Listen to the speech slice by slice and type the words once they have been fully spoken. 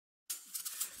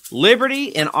Liberty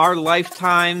in our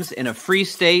lifetimes in a free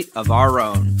state of our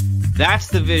own. That's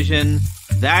the vision.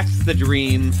 That's the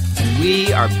dream. And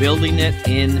we are building it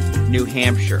in New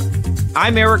Hampshire.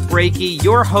 I'm Eric Brakey,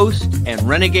 your host and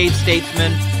renegade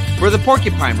statesman for the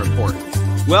Porcupine Report.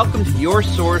 Welcome to your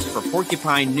source for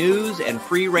porcupine news and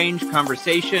free-range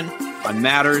conversation on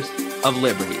matters of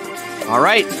liberty. All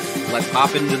right, let's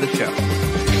hop into the show.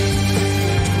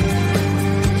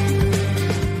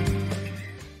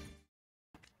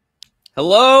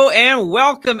 Hello and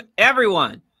welcome,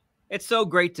 everyone. It's so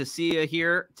great to see you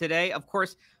here today. Of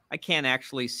course, I can't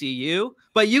actually see you,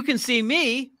 but you can see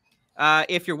me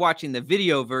if you're watching the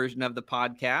video version of the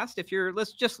podcast. If you're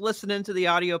just listening to the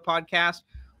audio podcast,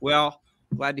 well,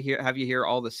 glad to have you here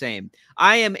all the same.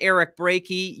 I am Eric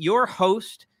Brakey, your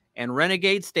host and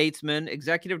renegade statesman,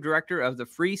 executive director of the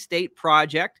Free State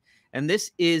Project, and this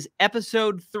is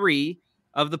episode 3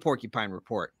 of the Porcupine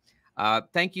Report.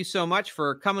 Thank you so much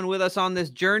for coming with us on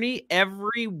this journey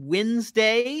every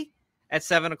Wednesday at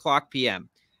 7 o'clock p.m.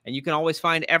 And you can always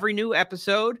find every new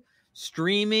episode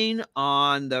streaming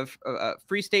on the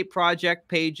Free State Project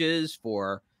pages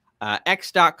for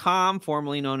X.com,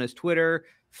 formerly known as Twitter,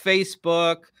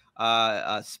 Facebook,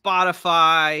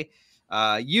 Spotify,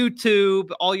 YouTube,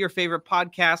 all your favorite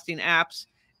podcasting apps.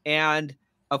 And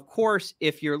of course,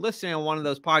 if you're listening on one of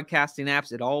those podcasting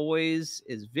apps, it always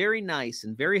is very nice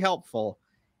and very helpful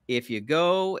if you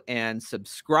go and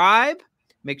subscribe.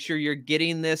 Make sure you're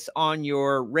getting this on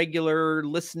your regular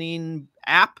listening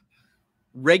app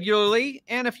regularly.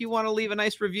 And if you want to leave a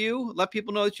nice review, let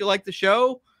people know that you like the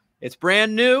show. It's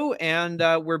brand new and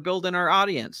we're building our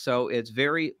audience. So it's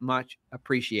very much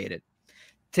appreciated.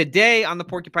 Today on the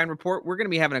Porcupine Report, we're going to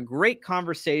be having a great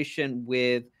conversation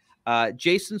with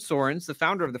Jason Sorens, the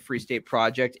founder of the Free State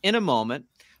Project, in a moment.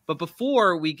 But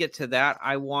before we get to that,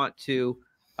 I want to,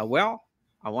 I want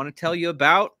to tell you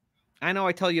about, I know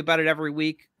I tell you about it every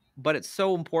week, but it's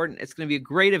so important. It's going to be a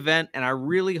great event, and I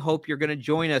really hope you're going to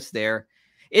join us there.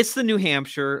 It's the New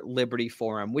Hampshire Liberty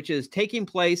Forum, which is taking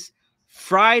place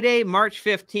Friday, March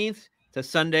 15th to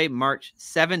Sunday, March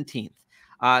 17th.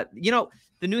 The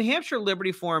New Hampshire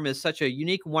Liberty Forum is such a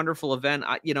unique, wonderful event.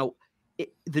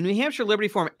 The New Hampshire Liberty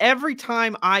Forum, every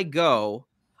time I go,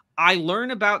 I learn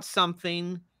about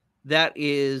something that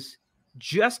is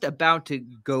just about to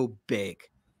go big,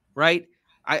 right?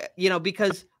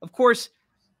 Because of course,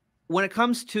 when it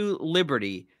comes to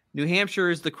liberty, New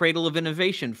Hampshire is the cradle of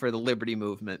innovation for the liberty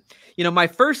movement. My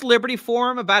first Liberty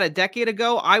Forum about a decade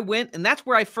ago, I went, and that's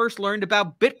where I first learned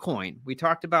about Bitcoin. We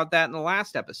talked about that in the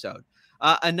last episode.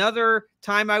 Another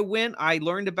time I went, I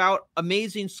learned about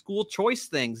amazing school choice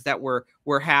things that were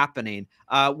happening,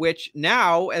 which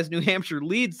now, as New Hampshire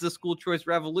leads the school choice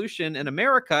revolution in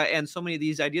America, and so many of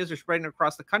these ideas are spreading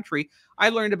across the country, I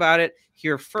learned about it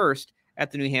here first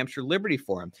at the New Hampshire Liberty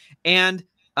Forum. And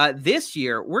this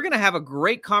year, we're going to have a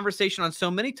great conversation on so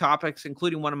many topics,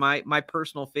 including one of my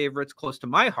personal favorites close to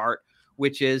my heart,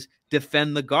 which is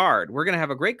Defend the Guard. We're going to have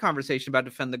a great conversation about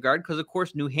Defend the Guard because, of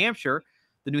course,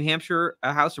 the New Hampshire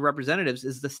House of Representatives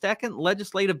is the second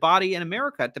legislative body in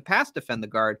America to pass Defend the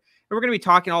Guard. And we're going to be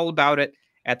talking all about it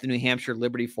at the New Hampshire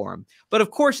Liberty Forum. But of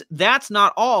course, that's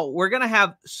not all. We're going to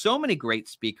have so many great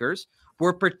speakers.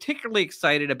 We're particularly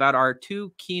excited about our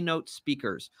 2 keynote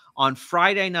speakers. On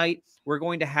Friday night, we're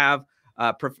going to have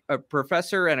a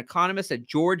professor and economist at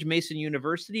George Mason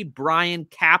University, Brian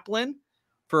Kaplan,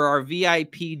 for our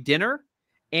VIP dinner.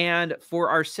 And for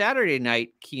our Saturday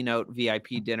night keynote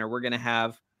VIP dinner, we're going to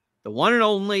have the one and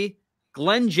only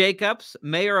Glenn Jacobs,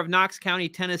 mayor of Knox County,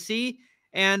 Tennessee,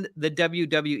 and the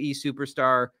WWE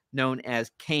superstar known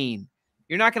as Kane.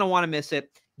 You're not going to want to miss it.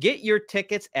 Get your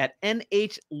tickets at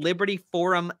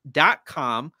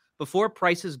nhlibertyforum.com before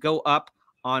prices go up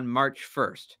on March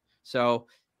 1st. So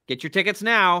get your tickets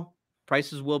now.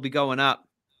 Prices will be going up,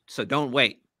 so don't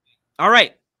wait. All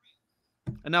right.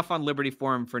 Enough on Liberty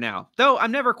Forum for now, though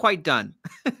I'm never quite done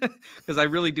because I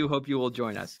really do hope you will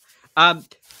join us. All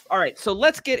right, so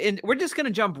let's get in. We're just going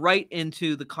to jump right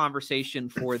into the conversation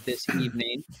for this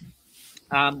evening.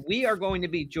 We are going to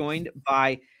be joined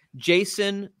by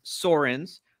Jason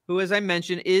Sorens, who, as I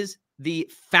mentioned, is the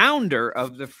founder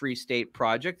of the Free State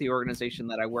Project, the organization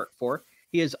that I work for.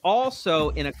 He is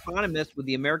also an economist with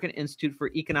the American Institute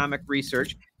for Economic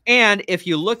Research. And if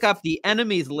you look up the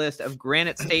enemies list of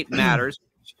Granite State Matters,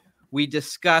 which we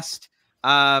discussed,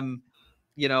 on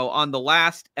the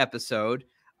last episode,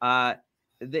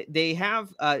 they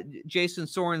have Jason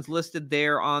Sorens listed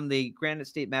there on the Granite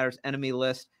State Matters enemy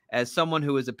list as someone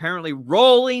who is apparently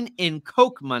rolling in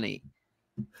Coke money.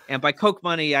 And by Coke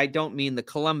money, I don't mean the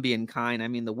Colombian kind. I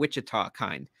mean the Wichita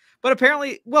kind. But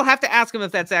apparently we'll have to ask him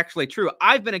if that's actually true.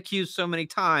 I've been accused so many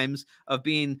times of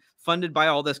being funded by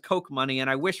all this Coke money, and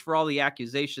I wish for all the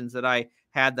accusations that I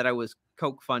had that I was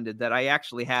Coke funded that I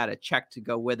actually had a check to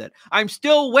go with it. I'm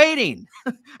still waiting.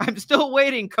 I'm still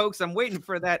waiting, Cokes. I'm waiting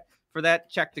for that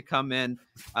check to come in.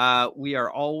 You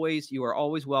are always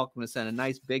welcome to send a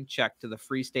nice big check to the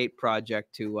Free State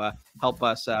Project to help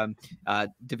us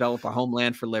develop a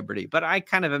homeland for liberty. But I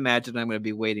kind of imagine I'm going to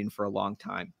be waiting for a long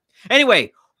time.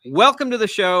 Anyway, welcome to the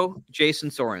show, Jason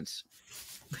Sorens.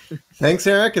 Thanks,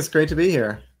 Eric. It's great to be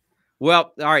here.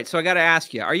 Well, all right. So I got to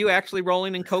ask you, are you actually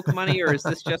rolling in Coke money, or is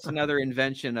this just another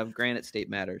invention of Granite State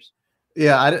Matters?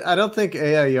 Yeah, I don't think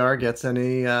AIER gets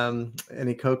any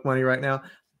Coke money right now,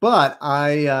 but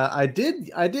I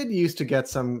did used to get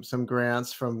some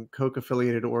grants from Coke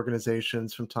affiliated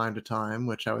organizations from time to time,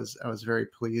 which I was very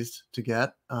pleased to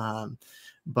get.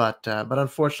 But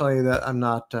unfortunately, that I'm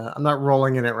not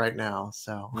rolling in it right now.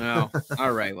 So no,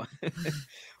 all right.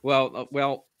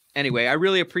 Well. Anyway, I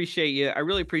really appreciate you. I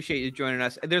really appreciate you joining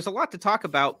us. There's a lot to talk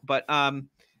about, but I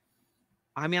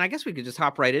mean, I guess we could just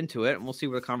hop right into it and we'll see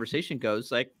where the conversation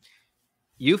goes. Like,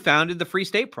 you founded the Free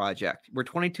State Project. We're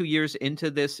 22 years into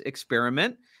this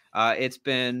experiment. It's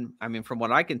been, I mean, from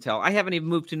what I can tell, I haven't even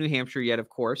moved to New Hampshire yet, of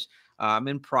course. I'm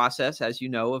in process, as you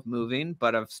know, of moving,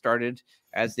 but I've started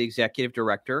as the executive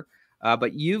director.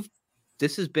 But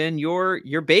this has been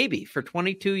your baby for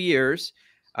 22 years.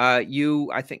 I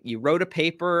think you wrote a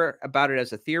paper about it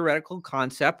as a theoretical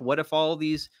concept. What if all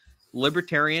these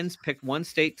libertarians picked one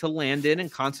state to land in and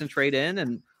concentrate in,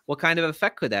 and what kind of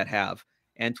effect could that have?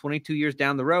 And 22 years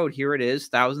down the road, here it is.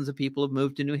 Thousands of people have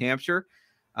moved to New Hampshire.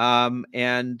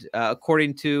 And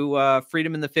according to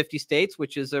Freedom in the 50 States,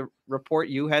 which is a report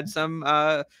you had some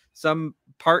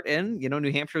part in,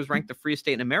 New Hampshire is ranked the freest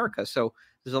state in America. So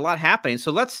there's a lot happening.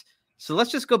 So let's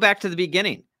just go back to the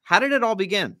beginning. How did it all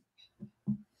begin?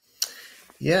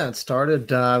 Yeah, it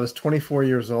started, I was 24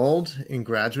 years old in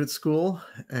graduate school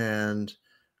and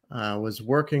was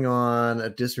working on a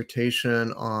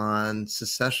dissertation on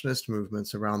secessionist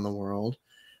movements around the world.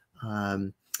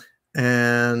 So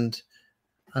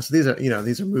these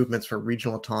are movements for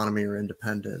regional autonomy or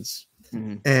independence.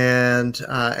 Mm-hmm. And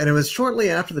it was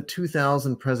shortly after the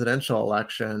 2000 presidential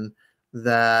election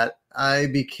that I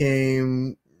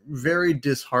became very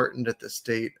disheartened at the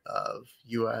state of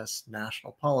U.S.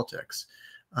 national politics.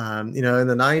 In the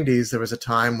 90s, there was a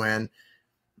time when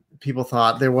people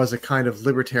thought there was a kind of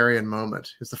libertarian moment.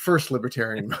 It was the first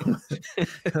libertarian moment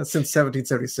since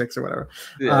 1776 or whatever.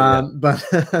 Yeah.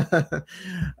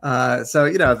 So,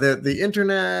 the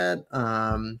internet,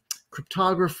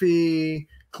 cryptography,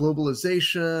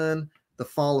 globalization, the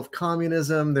fall of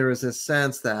communism, there was this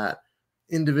sense that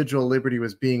individual liberty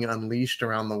was being unleashed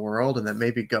around the world and that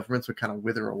maybe governments would kind of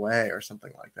wither away or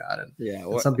something like that. And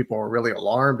some people were really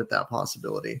alarmed at that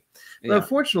possibility. But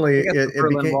unfortunately, the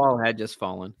Berlin Wall had just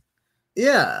fallen.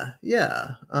 Yeah.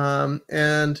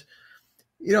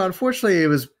 Unfortunately, it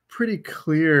was pretty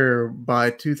clear by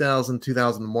 2000,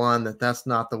 2001 that that's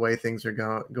not the way things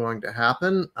are going to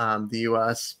happen. The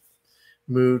U.S.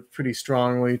 moved pretty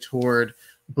strongly toward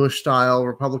Bush-style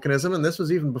republicanism, and this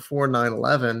was even before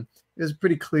 9/11. It was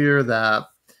pretty clear that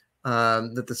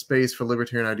that the space for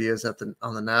libertarian ideas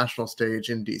on the national stage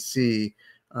in D.C.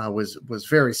 was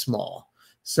very small.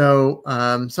 So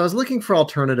I was looking for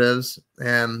alternatives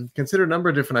and considered a number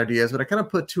of different ideas, but I kind of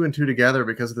put two and two together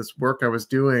because of this work I was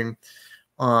doing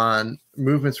on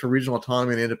movements for regional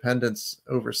autonomy and independence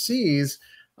overseas.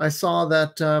 I saw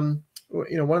that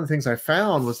one of the things I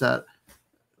found was that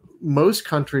most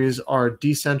countries are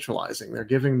decentralizing. They're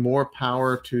giving more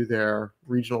power to their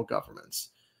regional governments.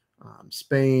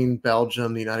 Spain,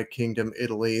 Belgium, the United Kingdom,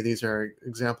 Italy, these are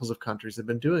examples of countries that have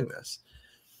been doing this.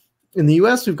 In the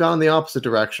US, we've gone in the opposite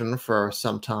direction for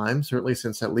some time, certainly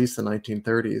since at least the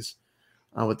 1930s,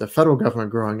 with the federal government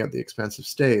growing at the expense of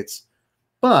states.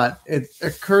 But it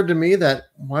occurred to me that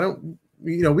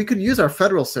we could use our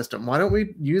federal system. Why don't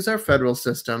we use our federal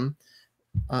system,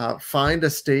 find a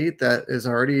state that is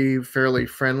already fairly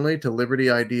friendly to liberty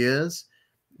ideas,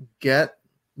 get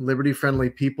liberty-friendly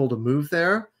people to move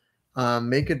there,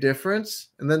 make a difference,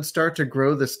 and then start to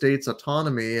grow the state's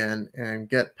autonomy and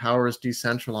get powers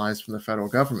decentralized from the federal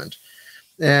government.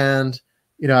 And,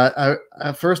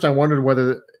 at first I wondered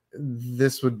whether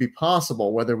this would be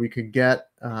possible, whether we could get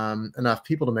enough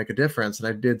people to make a difference. And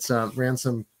I ran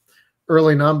some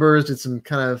early numbers, did some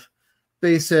kind of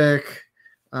basic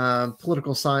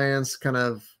political science kind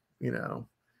of,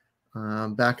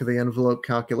 back of the envelope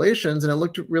calculations. And it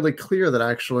looked really clear that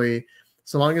actually,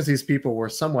 so long as these people were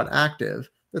somewhat active,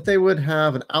 that they would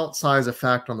have an outsized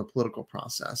effect on the political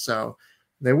process. So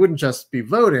they wouldn't just be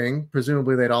voting.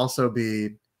 Presumably, they'd also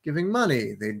be giving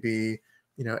money. They'd be,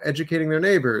 educating their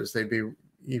neighbors. They'd be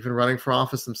even running for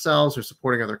office themselves or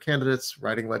supporting other candidates,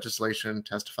 writing legislation,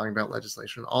 testifying about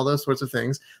legislation, all those sorts of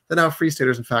things that now Free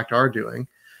Staters, in fact, are doing.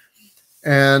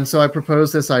 And so I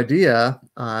proposed this idea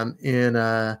in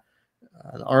an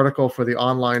article for the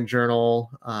online journal,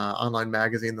 online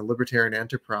magazine, The Libertarian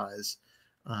Enterprise.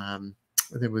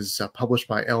 It was published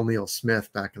by L. Neil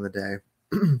Smith back in the day,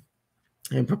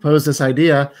 and proposed this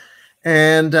idea.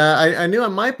 And I knew I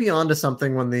might be onto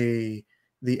something when the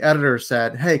editor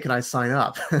said, "Hey, can I sign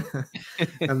up?"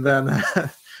 And then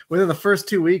within the first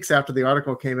 2 weeks after the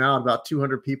article came out, about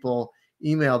 200 people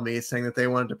emailed me saying that they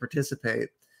wanted to participate.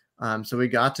 So we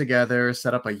got together,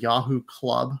 set up a Yahoo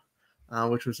Club,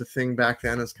 which was a thing back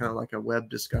then. It's kind of like a web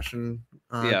discussion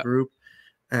group,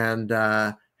 and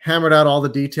hammered out all the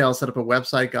details, set up a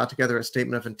website, got together a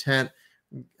statement of intent,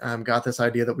 got this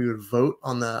idea that we would vote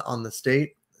on the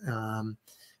state,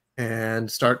 and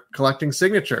start collecting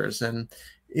signatures. And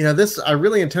this I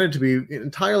really intended to be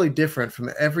entirely different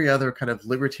from every other kind of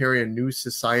libertarian new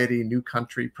society, new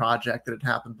country project that had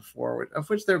happened before, of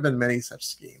which there have been many such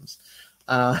schemes,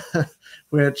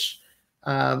 which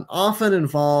often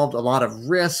involved a lot of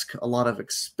risk, a lot of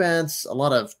expense, a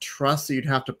lot of trust that you'd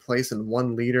have to place in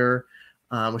one leader,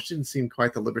 which didn't seem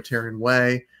quite the libertarian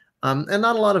way, and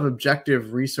not a lot of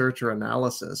objective research or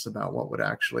analysis about what would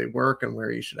actually work and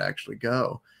where you should actually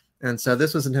go. And so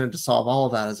this was intended to solve all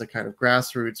of that as a kind of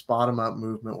grassroots, bottom-up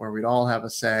movement where we'd all have a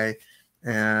say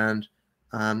and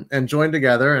join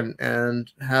together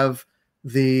and have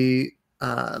the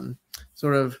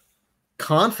sort of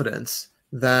confidence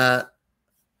that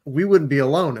we wouldn't be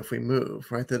alone if we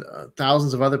move, right? That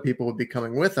thousands of other people would be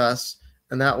coming with us,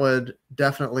 and that would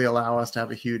definitely allow us to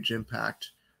have a huge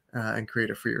impact and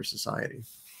create a freer society.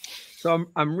 So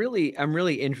I'm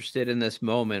really interested in this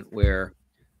moment where,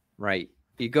 right,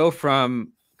 you go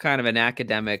from kind of an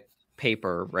academic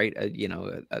paper, right? A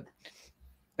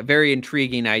very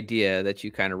intriguing idea that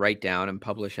you kind of write down and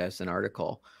publish as an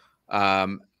article.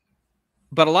 But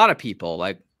a lot of people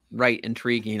write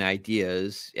intriguing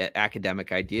ideas,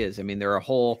 academic ideas. I mean, there are a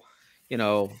whole,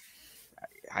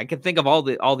 I can think of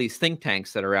all these think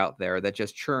tanks that are out there that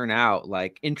just churn out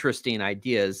like interesting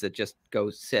ideas that just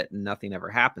go sit and nothing ever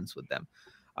happens with them.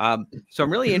 So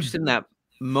I'm really interested in that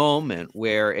moment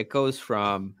where it goes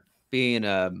from being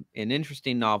an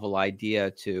interesting novel idea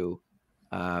to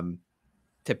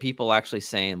people actually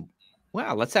saying,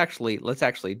 "Wow, let's actually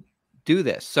do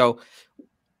this." So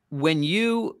when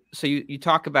you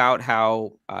talk about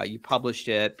how you published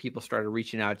it, people started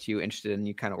reaching out to you, interested in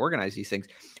you, kind of organize these things.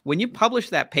 When you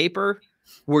published that paper,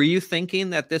 were you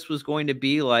thinking that this was going to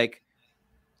be like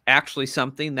actually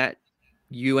something that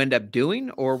you end up doing,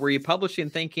 or were you publishing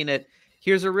thinking that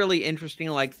here's a really interesting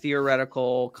like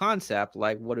theoretical concept,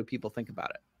 like what do people think about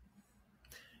it?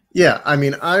 Yeah, I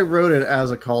mean, I wrote it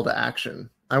as a call to action.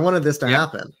 I wanted this to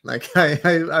happen. Like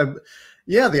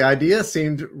yeah, the idea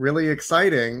seemed really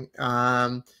exciting.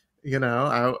 I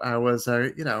was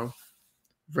a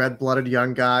red-blooded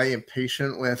young guy,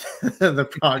 impatient with the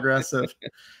progress of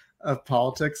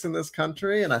politics in this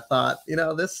country, and I thought,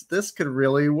 this could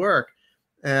really work.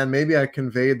 And maybe I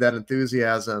conveyed that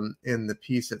enthusiasm in the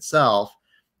piece itself.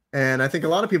 And I think a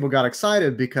lot of people got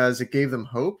excited because it gave them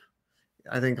hope.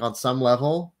 I think on some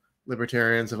level,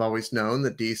 libertarians have always known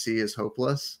that DC is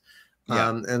hopeless.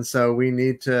 And so we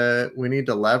need to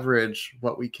leverage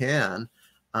what we can,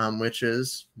 which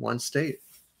is one state.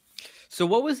 So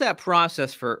what was that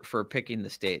process for picking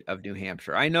the state of New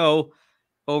Hampshire? I know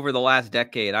over the last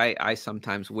decade, I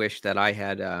sometimes wish that I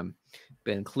had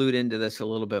been clued into this a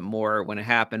little bit more when it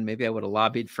happened. Maybe I would have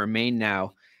lobbied for Maine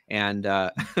now, and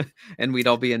and we'd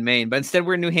all be in Maine. But instead,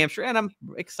 we're in New Hampshire, and I'm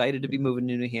excited to be moving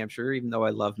to New Hampshire, even though I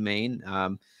love Maine.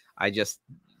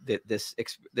 This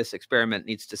experiment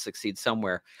needs to succeed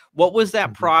somewhere. What was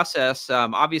that process?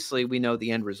 Obviously, we know the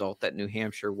end result, that New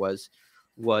Hampshire was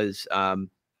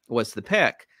the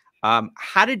pick.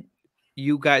 How did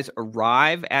you guys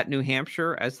arrive at New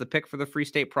Hampshire as the pick for the Free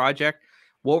State Project?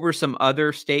 What were some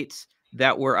other states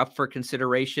that were up for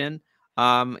consideration?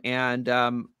 Was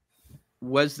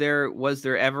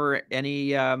there ever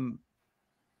any?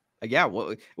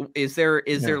 Is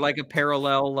there like a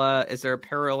parallel? Is there a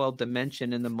parallel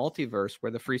dimension in the multiverse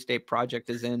where the Free State Project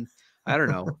is in, I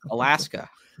don't know, Alaska?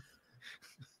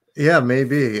 Yeah,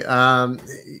 maybe.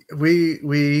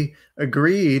 We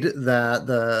agreed that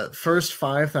the first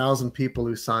 5,000 people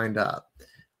who signed up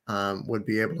would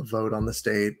be able to vote on the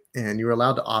state, and you were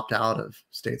allowed to opt out of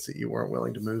states that you weren't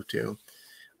willing to move to.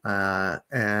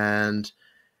 And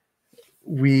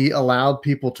we allowed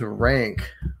people to rank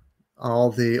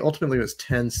ultimately it was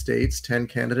 10 states, 10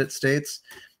 candidate states.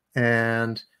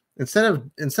 And instead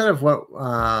of what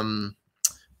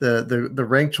the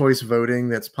ranked choice voting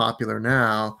that's popular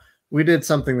now, we did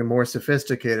something more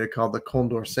sophisticated called the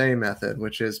Condorcet method,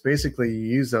 which is basically you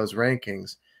use those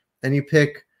rankings and you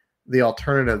pick the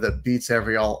alternative that beats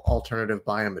every alternative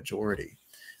by a majority.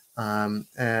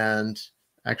 And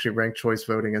actually ranked choice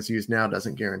voting as used now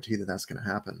doesn't guarantee that that's going to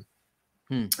happen.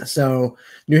 So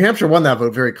New Hampshire won that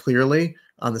vote very clearly.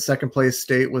 The second place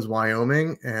state was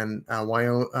Wyoming, and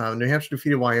New Hampshire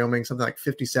defeated Wyoming something like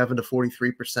 57 to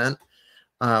 43%.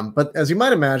 But as you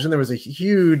might imagine, there was a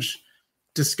huge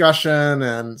discussion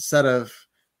and set of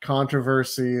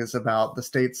controversies about the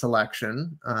state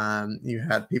selection. You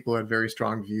had people who had very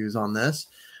strong views on this.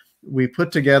 We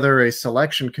put together a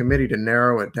selection committee to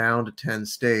narrow it down to 10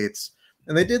 states.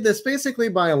 And they did this basically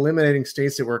by eliminating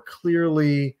states that were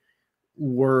clearly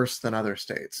worse than other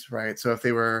states, right? So if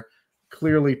they were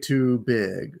clearly too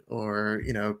big or,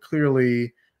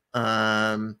 clearly,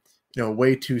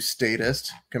 way too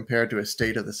statist compared to a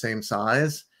state of the same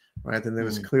size, right? Then it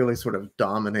was clearly sort of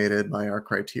dominated by our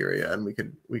criteria, and we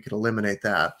could eliminate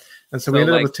that. And so we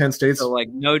ended up with 10 states. So like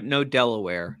no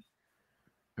Delaware,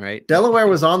 right? Delaware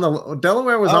was on the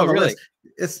really? list.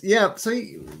 It's So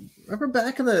you remember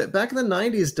back in the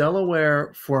 90s,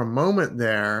 Delaware for a moment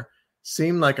there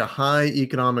seemed like a high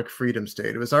economic freedom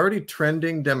state. It was already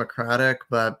trending Democratic,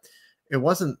 but it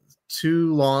wasn't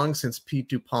too long since Pete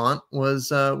DuPont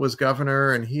was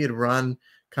governor, and he had run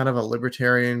kind of a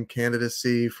libertarian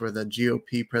candidacy for the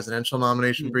GOP presidential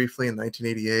nomination briefly in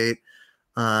 1988.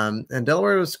 And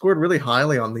Delaware was scored really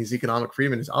highly on these economic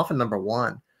freedom, and is often number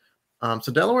one.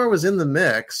 So Delaware was in the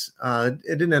mix. It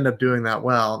didn't end up doing that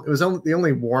well. It was the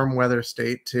only warm weather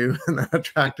state too, and that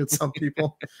attracted some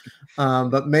people.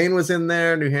 But Maine was in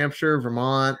there, New Hampshire,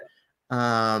 Vermont,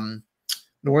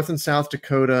 North and South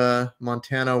Dakota,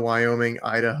 Montana, Wyoming,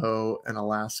 Idaho, and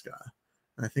Alaska.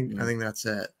 I think that's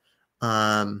it.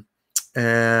 And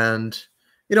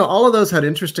all of those had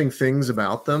interesting things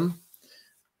about them.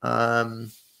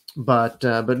 But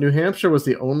New Hampshire was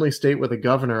the only state where the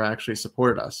governor actually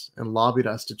supported us and lobbied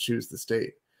us to choose the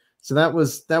state. So that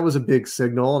was a big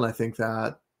signal, and I think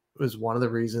that was one of the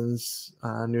reasons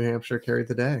New Hampshire carried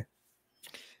the day.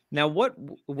 Now, what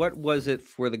was it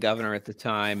for the governor at the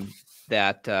time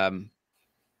that?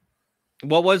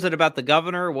 What was it about the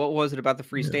governor? What was it about the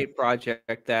Free State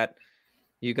Project that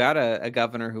you got a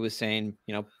governor who was saying,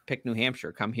 pick New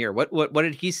Hampshire, come here? What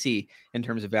did he see in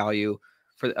terms of value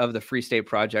of the Free State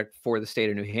Project for the state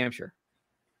of New Hampshire?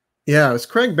 Yeah, it was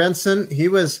Craig Benson. He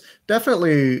was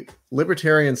definitely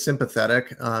libertarian sympathetic.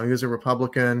 He was a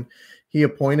Republican. He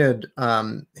appointed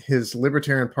his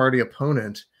Libertarian Party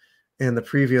opponent in the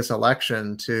previous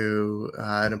election to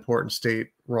an important state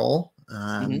role,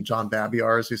 John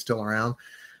Babiars, who's still around.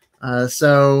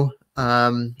 So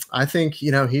I think,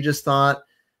 he just thought,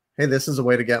 hey, this is a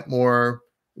way to get more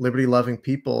liberty-loving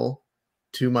people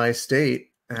to my state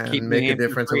and make a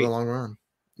difference over the long run.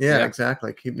 Yeah,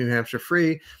 exactly. Keep New Hampshire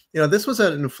free. This was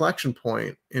an inflection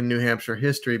point in New Hampshire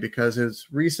history because it's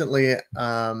recently,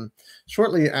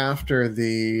 shortly after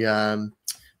the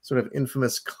sort of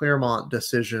infamous Claremont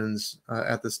decisions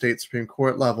at the state Supreme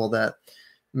Court level that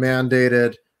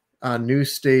mandated new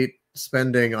state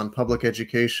spending on public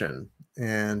education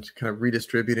and kind of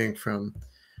redistributing from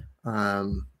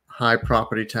high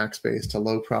property tax base to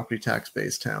low property tax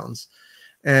base towns.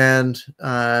 And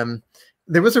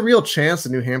there was a real chance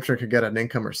that New Hampshire could get an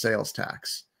income or sales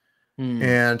tax.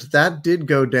 And that did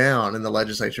go down in the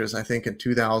legislatures. I think in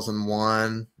 2000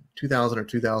 or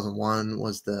 2001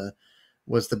 was the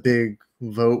big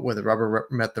vote where the rubber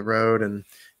met the road. And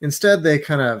instead they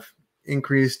kind of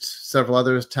increased several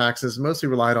other taxes, mostly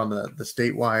relied on the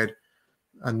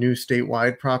new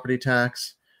statewide property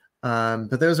tax.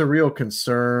 But there's a real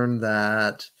concern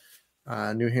that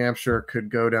New Hampshire could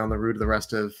go down the route of the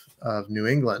rest of New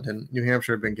England, and New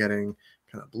Hampshire had been getting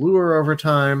kind of bluer over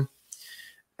time.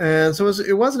 And so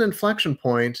it was an inflection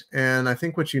point. And I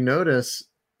think what you notice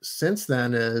since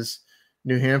then is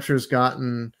New Hampshire's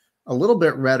gotten a little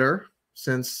bit redder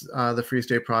since the Free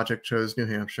State Project chose New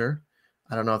Hampshire.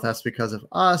 I don't know if that's because of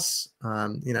us.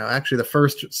 Actually the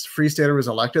first Free Stater was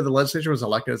elected, the legislature was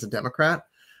elected as a Democrat.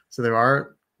 So there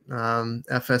are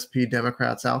FSP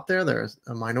Democrats out there. There's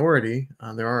a minority.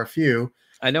 There are a few.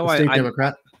 I know.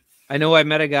 Democrat. I know. I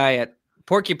met a guy at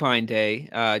Porcupine Day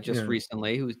just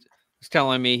recently who was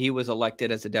telling me he was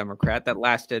elected as a Democrat. That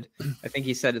lasted. I think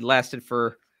he said it lasted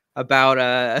for about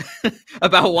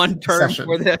one term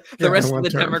before the rest of the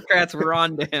Democrats were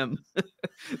on to him.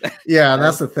 Yeah, and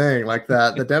that's the thing. Like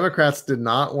that, the Democrats did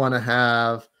not want to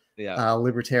have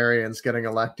libertarians getting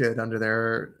elected under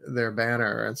their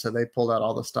banner, and so they pulled out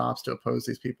all the stops to oppose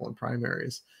these people in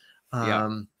primaries.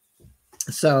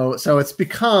 So it's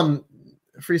become,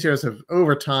 free states have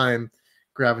over time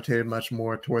gravitated much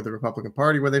more toward the Republican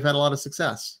Party, where they've had a lot of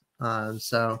success.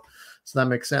 So that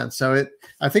makes sense. So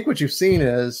I think what you've seen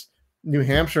is New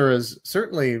Hampshire has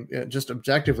certainly, just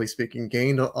objectively speaking,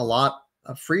 gained a lot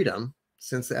of freedom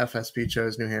since the FSP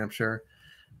chose New Hampshire,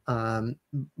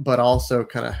 but also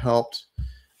kind of helped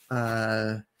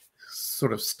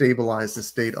sort of stabilize the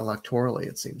state electorally,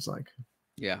 it seems like.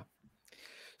 Yeah.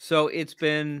 So it's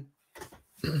been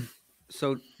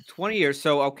 20 years.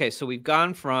 So, okay. So we've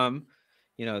gone from,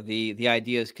 the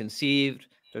idea is conceived.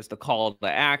 There's the call to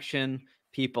action.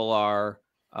 People are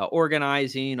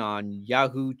organizing on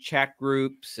Yahoo chat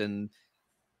groups, and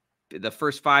the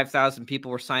first 5,000 people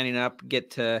were signing up,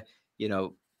 get to,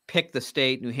 pick the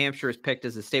state. New Hampshire is picked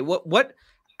as a state.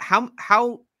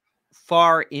 How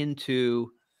far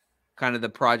into kind of the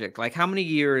project, like how many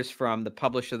years from the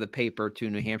publish of the paper to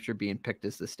New Hampshire being picked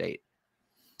as the state?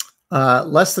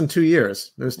 Less than 2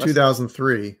 years. It was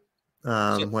 2003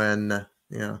 when,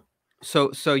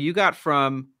 So you got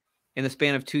from, in the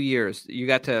span of 2 years, you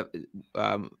got to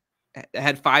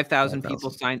had 5,000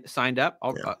 people signed up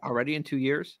already in 2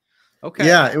 years. Okay.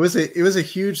 Yeah, it was a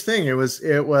huge thing. It was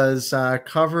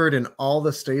covered in all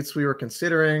the states we were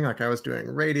considering. Like, I was doing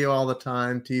radio all the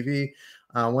time, TV.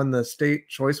 When the state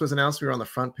choice was announced, we were on the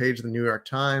front page of the New York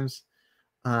Times.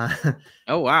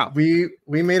 Oh wow. We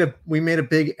made a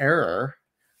big error,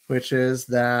 which is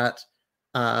that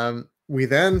we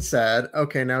then said,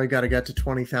 okay, now we got to get to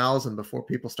 20,000 before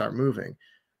people start moving.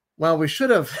 Well, we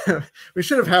should have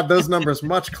had those numbers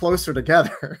much closer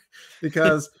together,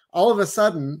 because all of a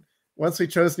sudden, once we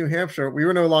chose New Hampshire, we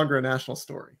were no longer a national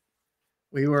story.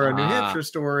 We were a New Hampshire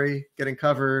story getting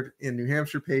covered in New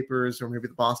Hampshire papers or maybe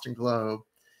the Boston Globe,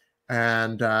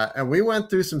 and we went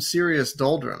through some serious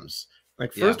doldrums.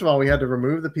 Like, first of all, we had to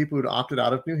remove the people who'd opted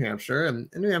out of New Hampshire, and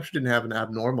New Hampshire didn't have an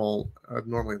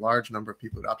abnormally large number of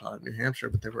people who'd opted out of New Hampshire,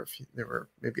 but there were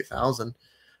maybe 1,000.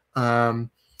 And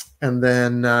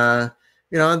then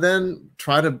and then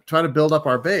try to build up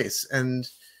our base, and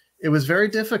it was very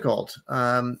difficult.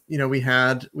 We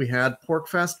had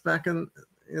Porcfest back in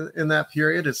that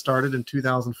period. It started in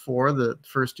 2004, the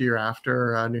first year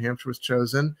after New Hampshire was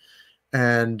chosen,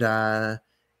 and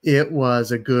it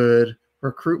was a good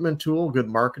recruitment tool, good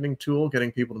marketing tool,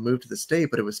 getting people to move to the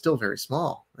state, but it was still very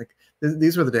small. Like,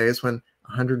 these were the days when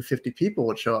 150 people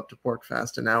would show up to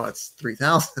Porcfest, and now it's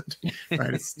 3,000.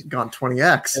 Right? It's gone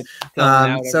 20x.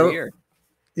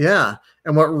 Yeah.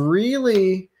 And what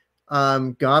really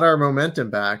got our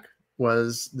momentum back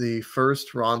was the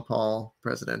first Ron Paul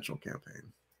presidential campaign.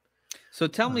 So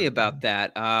tell me about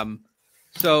that.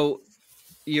 So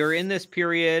you're in this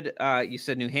period. You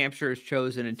said New Hampshire is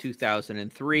chosen in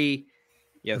 2003.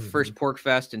 You have first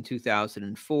Porcfest in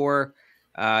 2004.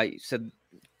 You said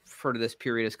refer to this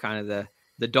period as kind of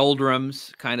the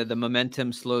doldrums, kind of the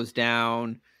momentum slows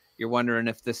down. You're wondering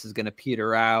if this is going to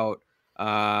peter out.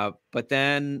 But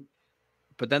then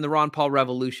the Ron Paul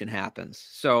revolution happens.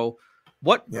 So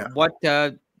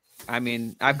I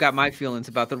mean, I've got my feelings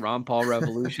about the Ron Paul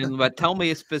revolution, but tell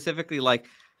me specifically, like,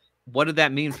 what did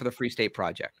that mean for the Free State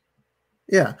Project?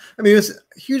 Yeah, I mean, it's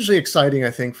hugely exciting,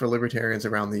 I think, for libertarians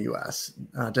around the U.S.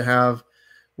 To have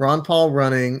Ron Paul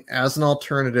running as an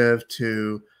alternative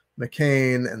to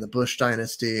McCain and the Bush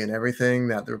dynasty and everything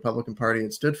that the Republican Party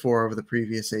had stood for over the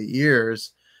previous 8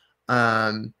 years.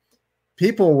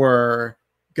 People were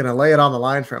going to lay it on the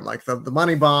line for him. Like, the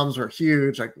money bombs were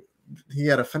huge. Like, he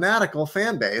had a fanatical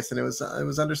fan base, and it was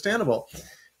understandable.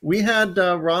 We had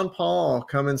Ron Paul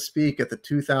come and speak at the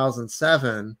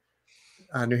 2007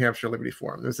 New Hampshire Liberty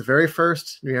Forum. It was the very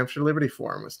first New Hampshire Liberty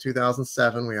Forum. It was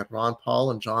 2007. We had Ron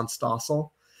Paul and John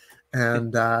Stossel,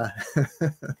 and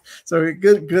so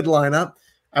good lineup.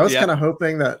 I was kind of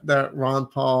hoping that Ron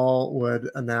Paul would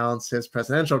announce his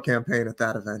presidential campaign at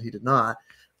that event. He did not.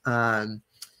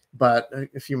 But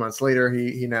a few months later,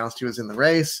 he announced he was in the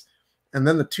race. And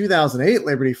then the 2008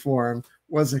 Liberty Forum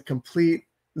was a complete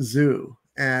zoo.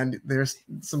 And there's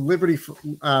some YouTube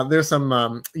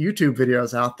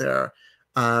videos out there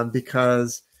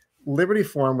because Liberty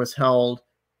Forum was held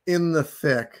in the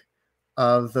thick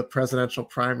of the presidential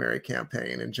primary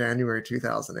campaign in January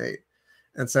 2008.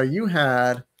 And so you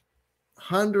had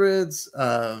hundreds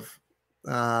of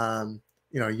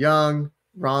young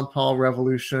Ron Paul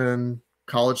Revolution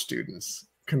college students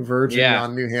converging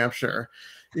on New Hampshire,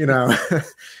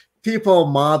 people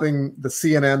mobbing the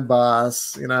CNN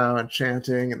bus, and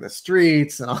chanting in the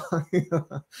streets, and all,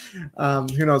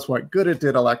 who knows what good it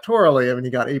did electorally. I mean, he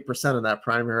got 8% in that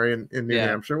primary in New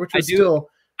Hampshire, which was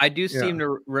I do seem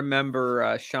to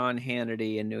remember Sean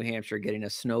Hannity in New Hampshire getting a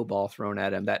snowball thrown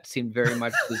at him. That seemed very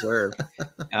much deserved.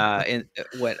 And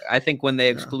I think when they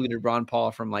excluded Ron Paul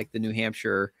from like the New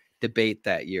Hampshire debate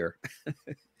that year.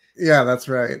 Yeah, that's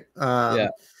right. Yeah.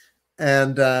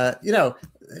 And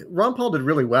Ron Paul did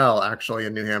really well actually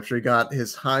in New Hampshire. He got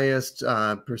his highest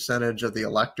percentage of the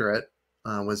electorate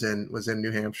was in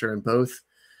New Hampshire in both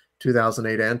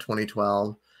 2008 and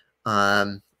 2012.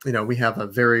 We have a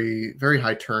very, very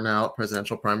high turnout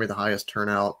presidential primary, the highest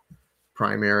turnout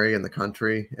primary in the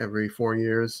country every 4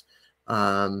 years.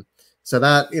 So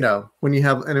that, when you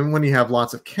have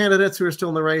lots of candidates who are still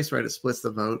in the race, right, it splits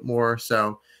the vote more. So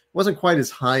it wasn't quite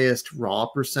his highest raw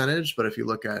percentage, but if you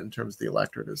look at it in terms of the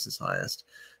electorate, it's his highest.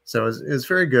 So it was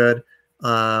very good,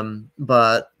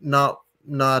 but not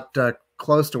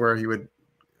close to where he would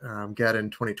get in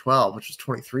 2012, which was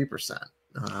 23%.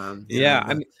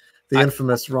 The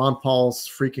infamous Ron Paul's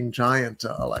freaking giant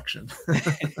election.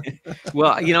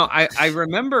 Well, I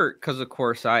remember because, of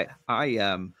course, I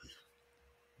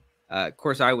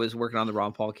was working on the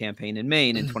Ron Paul campaign in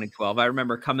Maine in 2012. I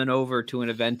remember coming over to an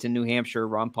event in New Hampshire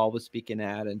Ron Paul was speaking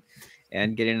at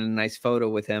and getting a nice photo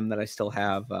with him that I still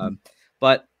have.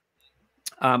 But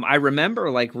I remember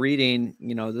like reading,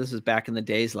 this is back in the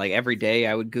days, like every day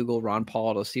I would Google Ron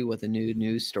Paul to see what the new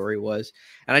news story was.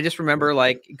 And I just remember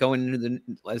like going into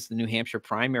as the New Hampshire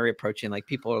primary approaching, like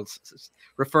people are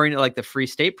referring to like the Free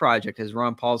State Project as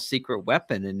Ron Paul's secret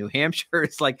weapon in New Hampshire.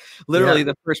 It's like literally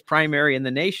the first primary in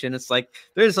the nation. It's like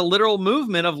there's a literal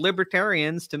movement of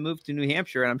libertarians to move to New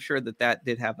Hampshire. And I'm sure that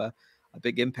did have a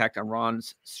big impact on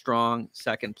Ron's strong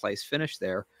second place finish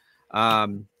there.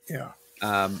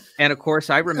 And of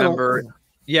course, I remember,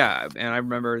 and I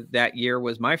remember that year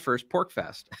was my first Pork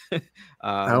Fest.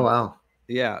 Oh wow!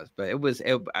 Yeah, but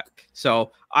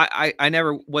so I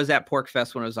never was at Pork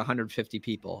Fest when it was 150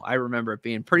 people. I remember it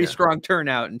being pretty strong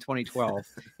turnout in 2012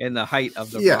 in the height of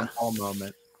the Ron Paul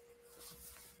moment.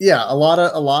 Yeah, a lot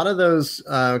of those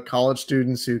college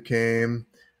students who came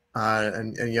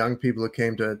and young people who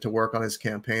came to work on his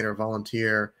campaign or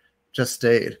volunteer just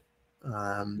stayed.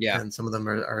 And some of them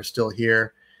are still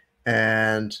here,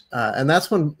 and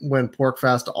that's when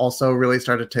PorcFest also really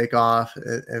started to take off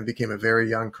and became a very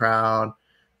young crowd.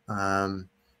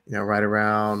 Right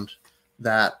around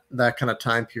that kind of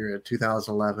time period,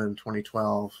 2011,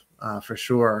 2012, for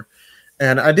sure.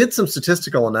 And I did some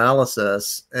statistical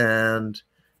analysis and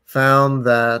found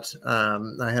that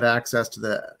I had access to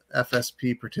the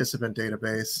FSP participant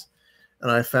database,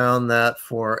 and I found that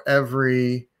for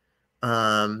every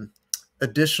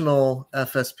additional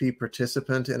FSP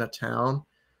participant in a town.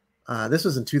 This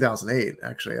was in 2008,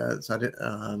 actually. So I did.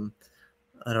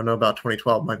 I don't know about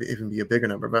 2012. Might even be a bigger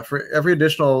number. But for every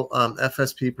additional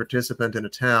FSP participant in a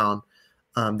town,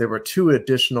 there were 2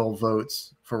 additional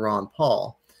votes for Ron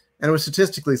Paul, and it was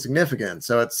statistically significant.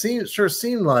 So it sure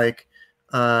seemed like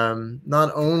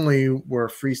not only were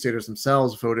Free Staters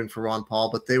themselves voting for Ron Paul,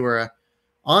 but they were,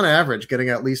 on average, getting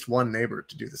at least one neighbor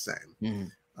to do the same. Mm-hmm.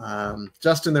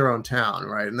 Just in their own town,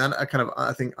 right? And that kind of,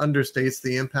 I think, understates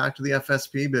the impact of the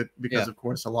FSP, but because of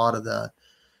course, a lot of the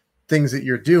things that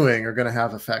you're doing are going to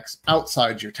have effects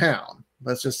outside your town.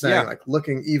 Let's just say, like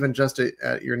looking even just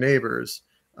at your neighbors,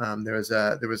 there was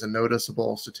a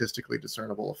noticeable, statistically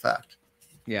discernible effect.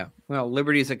 Yeah. Well,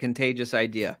 liberty is a contagious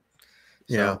idea.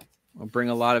 So we'll bring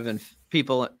a lot of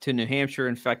people to New Hampshire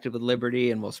infected with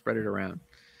liberty, and we'll spread it around.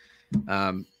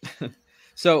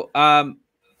 So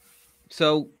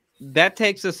that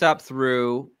takes us up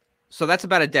through. So that's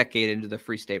about a decade into the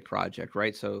Free State Project,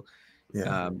 right? So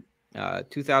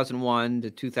 2001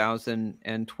 to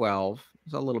 2012.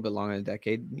 It's a little bit longer than a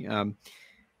decade.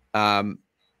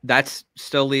 That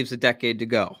still leaves a decade to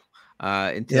go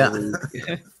until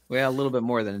a little bit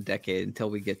more than a decade until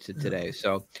we get to today.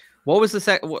 So what was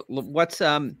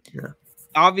the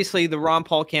obviously the Ron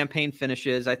Paul campaign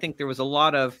finishes. I think there was a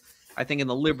lot of, in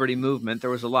the liberty movement, there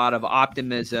was a lot of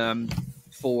optimism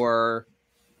for,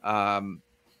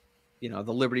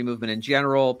 the liberty movement in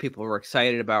general. People were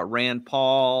excited about Rand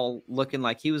Paul looking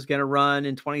like he was going to run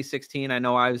in 2016. I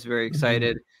know I was very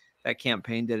excited. That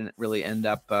campaign didn't really end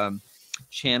up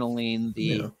channeling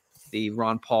the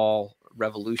Ron Paul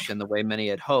revolution the way many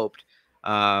had hoped.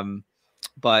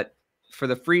 But for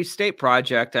the Free State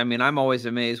Project, I mean, I'm always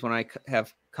amazed when I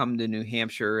have come to New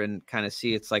Hampshire and kind of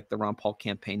see it's like the Ron Paul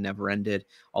campaign never ended.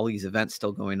 All these events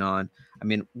still going on. I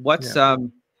mean,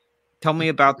 tell me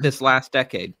about this last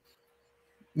decade.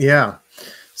 Yeah.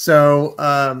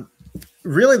 So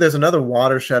really, there's another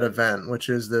watershed event, which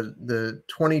is the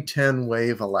 2010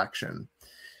 wave election.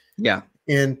 Yeah.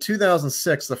 In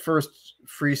 2006, the first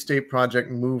Free State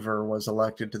Project mover was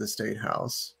elected to the state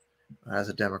house as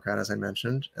a Democrat, as I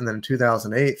mentioned. And then in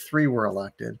 2008, 3 were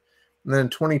elected. And then in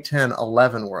 2010,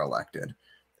 11 were elected.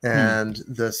 And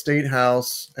the state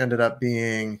house ended up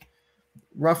being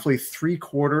roughly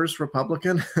 3/4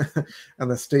 Republican, and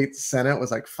the state Senate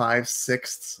was like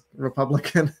 5/6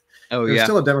 Republican. Oh, There's yeah.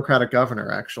 still a Democratic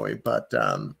governor, actually, but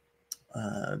kind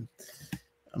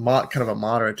of a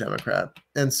moderate Democrat.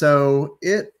 And so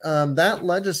that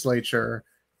legislature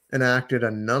enacted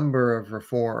a number of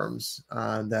reforms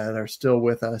that are still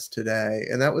with us today.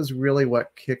 And that was really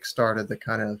what kickstarted the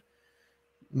kind of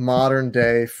modern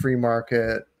day free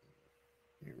market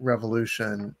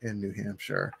revolution in New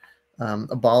Hampshire.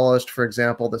 Abolished, for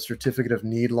example, the certificate of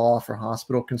need law for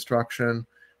hospital construction.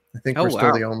 I think we're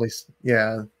still the only,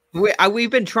 yeah. We've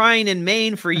been trying in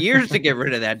Maine for years to get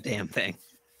rid of that damn thing.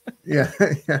 Yeah,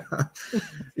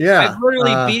 yeah. I'm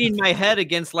literally beating my head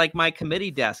against like my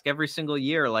committee desk every single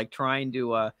year, like trying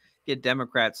to get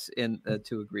Democrats in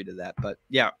to agree to that. But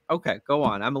yeah, okay, go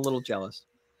on. I'm a little jealous.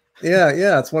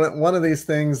 Yeah. It's one of these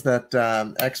things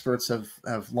that experts have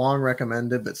long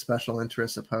recommended, but special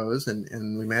interests oppose,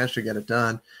 and we managed to get it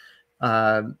done.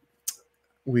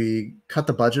 We cut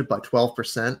the budget by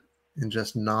 12% in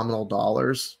just nominal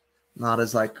dollars, not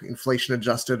as like inflation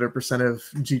adjusted or percent of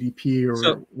GDP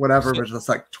or whatever, but just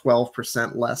like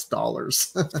 12% less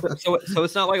dollars. so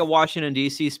it's not like a Washington,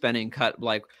 D.C. spending cut.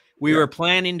 Like we were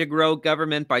planning to grow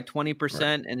government by 20%,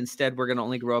 and instead we're going to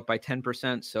only grow it by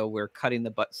 10%. So we're cutting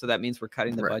the so that means we're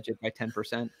cutting the budget by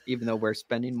 10%, even though we're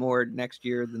spending more next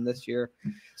year than this year.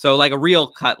 So like a real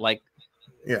cut, like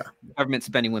government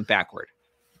spending went backward.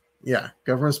 Yeah,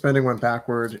 government spending went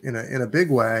backward in a big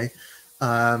way.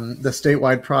 The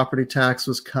statewide property tax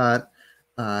was cut.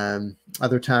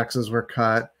 Other taxes were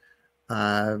cut.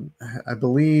 I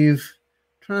believe.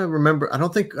 I'm trying to remember. I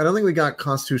don't think we got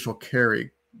constitutional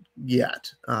carry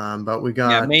yet. But we got.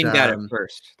 Yeah, Maine got it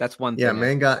first. That's one thing. Yeah,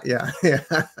 Maine got. Yeah.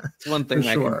 That's one thing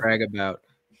I can brag about.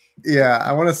 Yeah,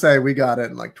 I want to say we got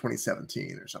it in like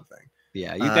 2017 or something.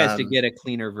 Yeah, you guys did get a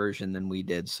cleaner version than we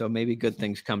did, so maybe good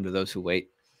things come to those who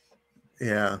wait.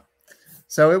 Yeah.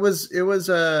 So it was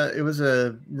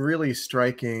a really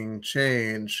striking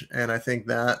change, and I think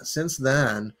that since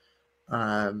then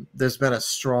there's been a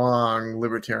strong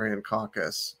libertarian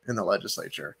caucus in the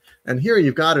legislature. And here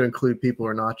you've got to include people who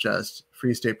are not just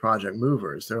Free State Project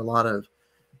movers. There are a lot of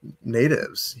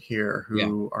natives here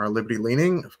who are liberty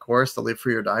leaning. Of course, the Live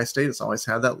Free or Die state has always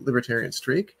had that libertarian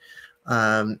streak,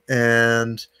 and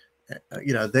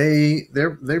you know, they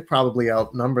probably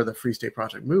outnumber the Free State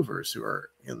Project movers who are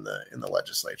in the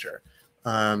legislature.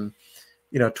 You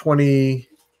know,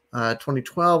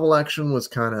 2012 election was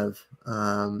kind of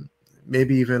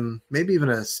maybe even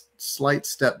a slight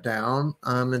step down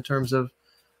in terms of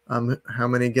how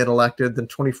many get elected. Then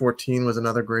 2014 was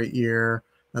another great year,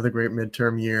 another great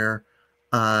midterm year.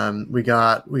 We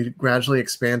gradually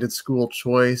expanded school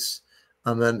choice,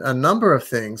 and a number of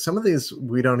things. Some of these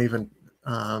we don't even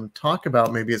talk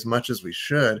about maybe as much as we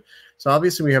should. So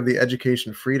obviously we have the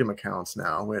education freedom accounts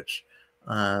now, which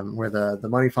where the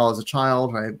money follows the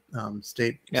child, right?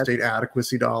 State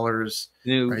adequacy dollars.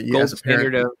 New right? gold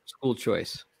standard of school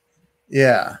choice.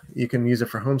 Yeah, you can use it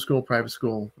for homeschool, private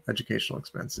school, educational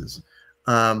expenses.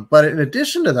 But in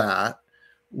addition to that,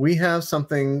 we have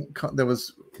something that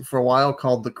was for a while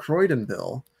called the Croydon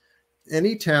Bill.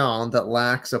 Any town that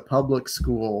lacks a public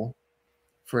school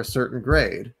for a certain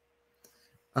grade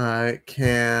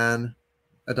can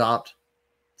adopt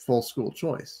full school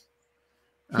choice.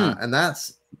 And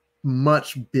that's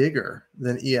much bigger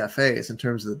than EFAs in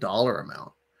terms of the dollar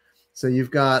amount. So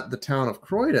you've got the town of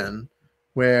Croydon,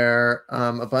 where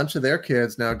a bunch of their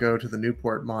kids now go to the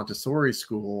Newport Montessori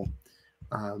school,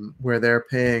 where they're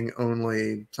paying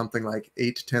only something like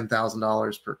 $8,000 to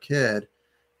 $10,000 per kid,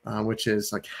 which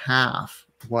is like half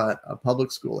what a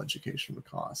public school education would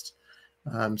cost.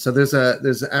 So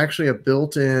there's actually a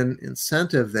built-in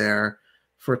incentive there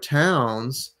for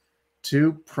towns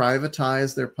to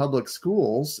privatize their public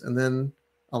schools and then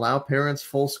allow parents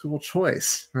full school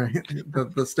choice, right?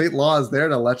 The state law is there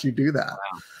to let you do that.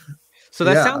 Wow. So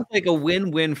that sounds like a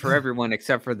win-win for everyone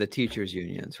except for the teachers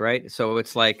unions, right? So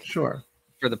it's like, sure,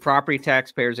 for the property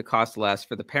taxpayers, it costs less.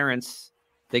 For the parents,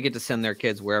 they get to send their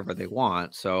kids wherever they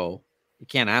want. So you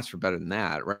can't ask for better than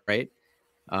that, right?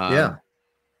 Yeah.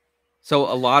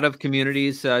 So a lot of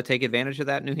communities take advantage of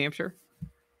that in New Hampshire?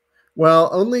 Well,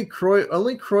 only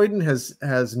Croydon has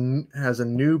a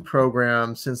new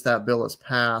program since that bill has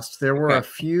passed. There were Okay. a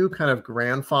few kind of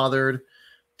grandfathered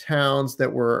towns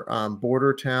that were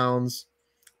border towns.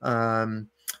 Um,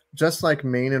 just like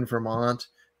Maine and Vermont,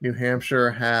 New Hampshire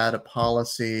had a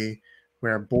policy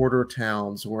where border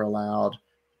towns were allowed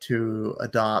to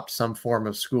adopt some form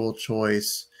of school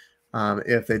choice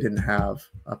if they didn't have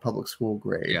a public school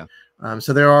grade. Yeah.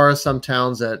 So there are some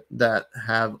towns that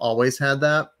have always had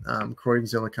that.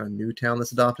 Croydon's the only kind of new town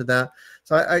that's adopted that.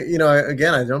 So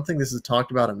again, I don't think this is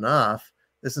talked about enough.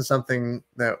 This is something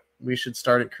that we should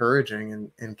start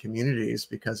encouraging in communities,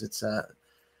 because it's a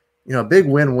big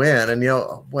win-win. And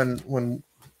when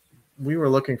we were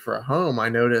looking for a home, I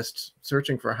noticed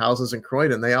searching for houses in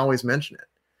Croydon, they always mention it,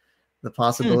 the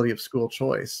possibility of school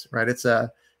choice, right? It's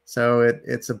a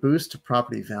boost to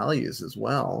property values as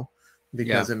well,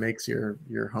 because it makes your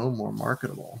home more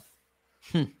marketable.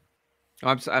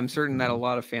 I'm certain that a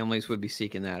lot of families would be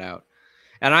seeking that out.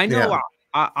 And I know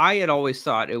I had always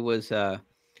thought it was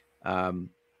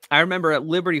I remember at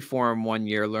Liberty Forum one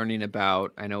year learning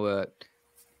about,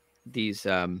 these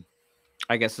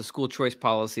I guess the school choice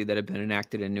policy that had been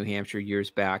enacted in New Hampshire years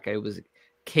back. It was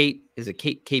Kate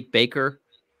Baker,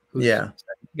 who's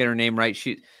get her name right.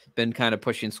 She's been kind of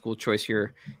pushing school choice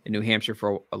here in New Hampshire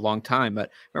for a long time. But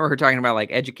I remember her talking about like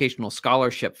educational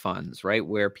scholarship funds, right?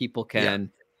 Where people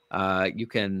can, you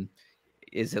can,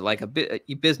 is it like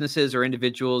businesses or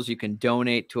individuals, you can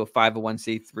donate to a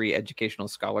 501c3 educational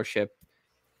scholarship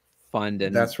fund.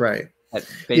 And that's right.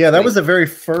 That was the very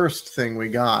first thing we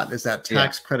got, is that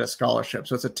tax credit scholarship.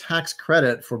 So it's a tax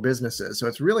credit for businesses. So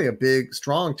it's really a big,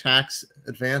 strong tax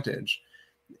advantage.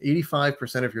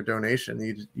 85% of your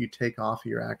donation you take off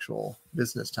your actual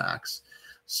business tax.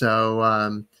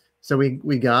 So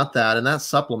we got that, and that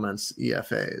supplements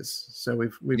EFAs. So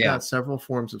we've got several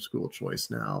forms of school choice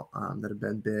now that have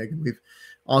been big. And we've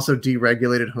also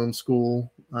deregulated homeschool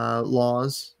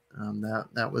laws.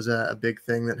 That was a big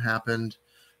thing that happened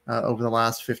over the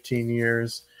last 15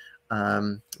 years.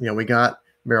 We got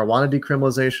marijuana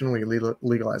decriminalization. We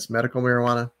legalized medical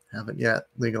marijuana. Haven't yet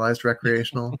legalized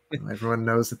recreational. Everyone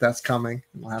knows that that's coming.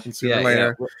 It'll happen sooner or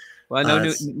later. Well, I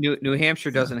know New Hampshire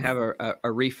doesn't have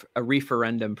a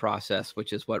referendum process,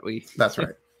 which is what we. That's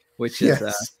right. Which is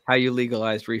how you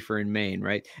legalized reefer in Maine,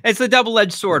 right? It's a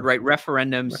double-edged sword, right?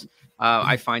 Referendums.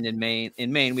 I find in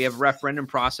Maine, we have a referendum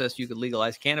process. You could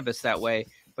legalize cannabis that way,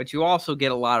 but you also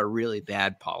get a lot of really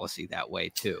bad policy that way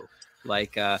too.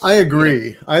 Like I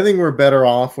agree. I think we're better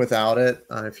off without it.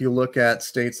 If you look at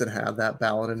states that have that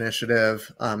ballot initiative,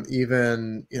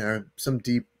 even some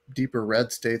deeper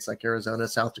red states like Arizona,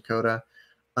 South Dakota,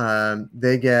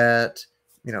 they get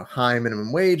high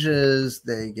minimum wages.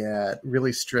 They get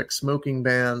really strict smoking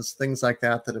bans, things like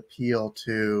that appeal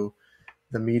to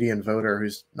the median voter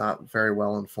who's not very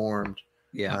well informed.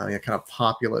 Kind of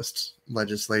populist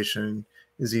legislation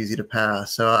is easy to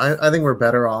pass. So I think we're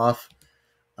better off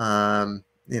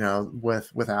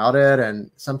without it.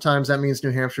 And sometimes that means New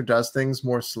Hampshire does things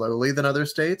more slowly than other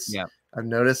states. I've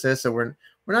noticed this. So we're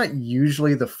not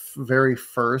usually the very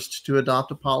first to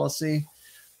adopt a policy,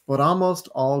 but almost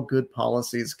all good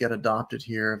policies get adopted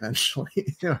here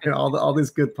eventually. All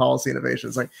these good policy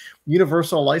innovations, like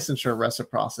universal licensure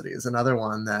reciprocity is another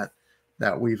one that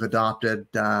we've adopted,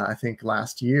 I think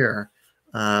last year.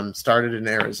 Started in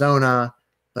Arizona,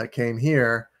 but came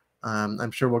here.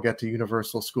 I'm sure we'll get to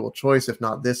universal school choice. If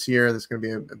not this year, there's going to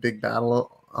be a big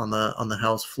battle on the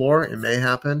House floor. It may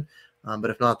happen, but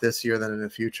if not this year, then in a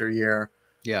future year.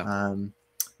 A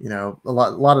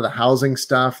lot of the housing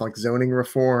stuff, like zoning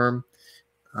reform,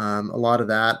 a lot of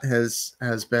that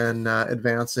has been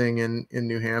advancing in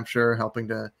New Hampshire, helping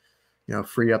to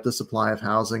free up the supply of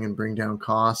housing and bring down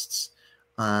costs.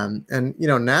 And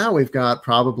now we've got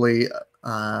probably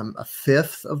a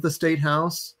fifth of the state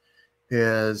house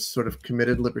is sort of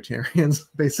committed libertarians,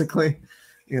 basically,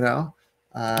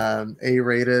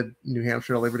 A-rated New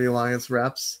Hampshire Liberty Alliance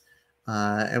reps.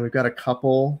 And we've got a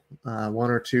couple, one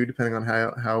or two, depending on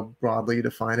how broadly you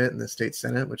define it, in the state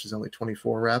Senate, which is only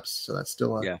 24 reps. So that's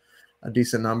still a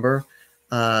decent number.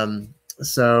 We've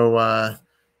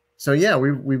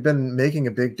been making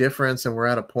a big difference, and we're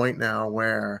at a point now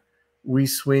where we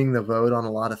swing the vote on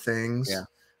a lot of things.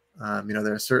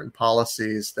 There are certain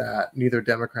policies that neither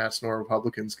Democrats nor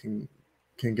Republicans can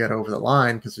get over the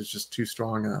line because it's just too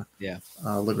strong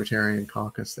a libertarian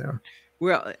caucus there.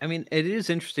 Well, I mean, it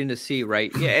is interesting to see,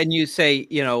 right? And you say,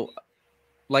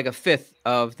 like a fifth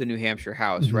of the New Hampshire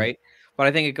House, right? But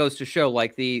I think it goes to show,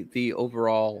 like, the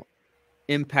overall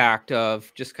impact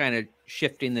of just kind of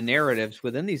shifting the narratives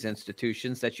within these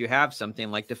institutions, that you have something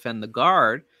like Defend the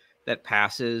Guard, that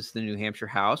passes the New Hampshire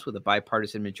House with a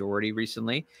bipartisan majority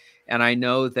recently. And I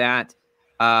know that,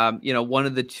 one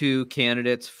of the two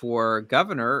candidates for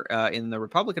governor in the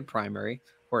Republican primary,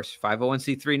 of course,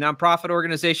 501c3 nonprofit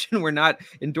organization, we're not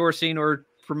endorsing or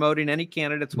promoting any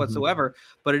candidates whatsoever,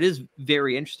 but it is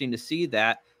very interesting to see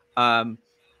that,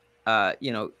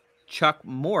 Chuck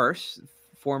Morse,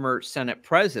 former Senate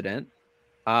president,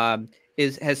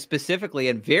 has specifically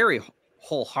and very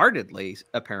wholeheartedly,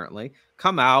 apparently,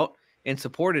 come out and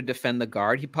supported Defend the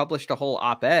Guard. He published a whole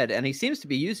op-ed, and he seems to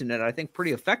be using it, I think,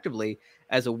 pretty effectively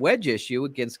as a wedge issue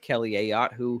against Kelly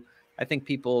Ayotte, who I think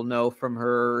people know from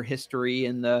her history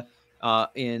in the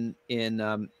in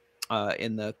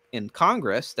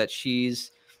Congress, that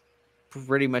she's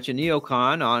pretty much a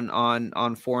neocon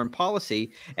on foreign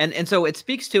policy. And so it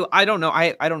speaks to, I don't know.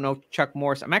 I don't know Chuck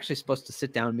Morse. I'm actually supposed to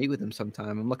sit down and meet with him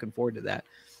sometime. I'm looking forward to that.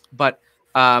 But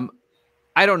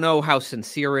I don't know how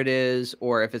sincere it is,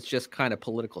 or if it's just kind of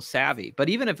political savvy. But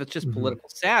even if it's just political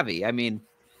savvy, I mean,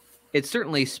 it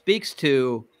certainly speaks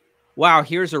to, wow,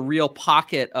 here's a real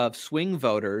pocket of swing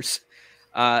voters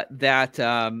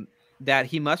that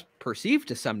he must perceive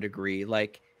to some degree.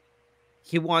 Like,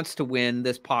 he wants to win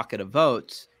this pocket of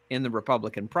votes in the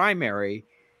Republican primary.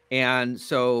 And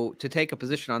so to take a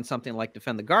position on something like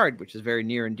Defend the Guard, which is very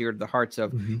near and dear to the hearts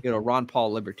of, Ron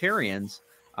Paul libertarians,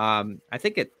 I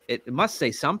think it must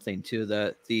say something to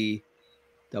the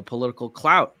political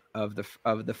clout of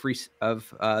the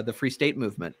free state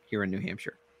movement here in New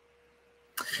Hampshire.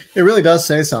 It really does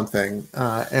say something,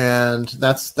 and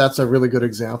that's a really good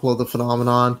example of the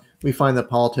phenomenon. We find that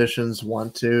politicians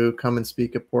want to come and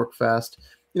speak at PorcFest.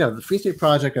 The Free State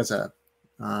Project as a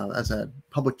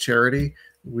public charity,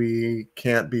 we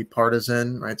can't be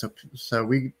partisan, right? So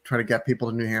we try to get people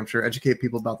to New Hampshire, educate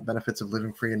people about the benefits of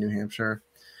living free in New Hampshire.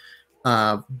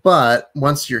 But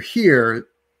once you're here,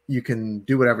 you can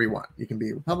do whatever you want. You can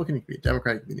be a Republican, you can be a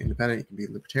Democrat, you can be an independent, you can be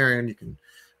a libertarian, you can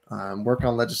work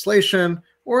on legislation,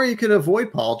 or you can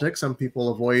avoid politics. Some people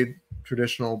avoid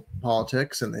traditional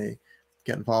politics and they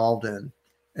get involved in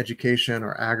education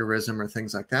or agorism or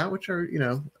things like that, which are,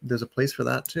 there's a place for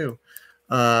that too.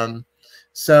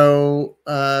 So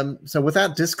with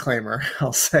that disclaimer,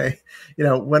 I'll say,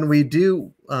 when we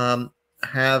do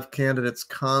have candidates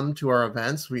come to our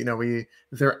events, if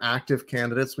they're active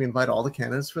candidates, we invite all the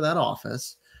candidates for that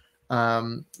office.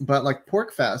 But like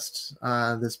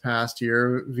PorcFest this past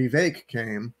year, Vivek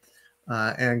came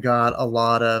and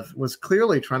was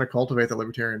clearly trying to cultivate the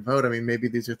libertarian vote. I mean, maybe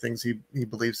these are things he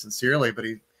believes sincerely, but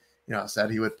he,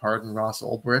 said he would pardon Ross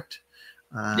Ulbricht,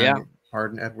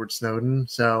 pardon Edward Snowden.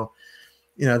 So,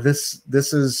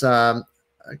 this is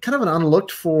kind of an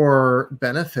unlooked for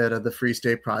benefit of the Free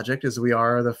State Project, as we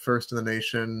are the first in the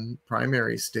nation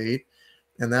primary state.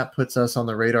 And that puts us on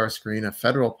the radar screen of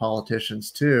federal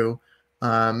politicians too.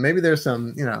 Maybe there's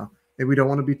some, maybe we don't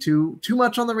want to be too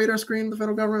much on the radar screen of the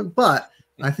federal government, but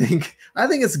I think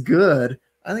it's good.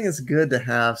 I think it's good to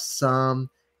have some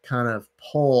kind of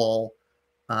pull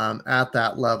at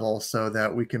that level, so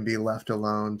that we can be left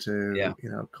alone to,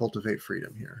 cultivate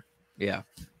freedom here. Yeah.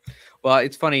 Well,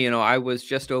 it's funny, I was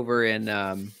just over in,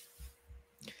 I'm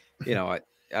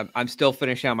still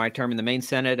finishing out my term in the Maine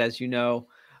Senate, as you know.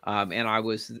 And I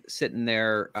was sitting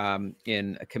there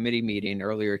in a committee meeting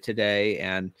earlier today,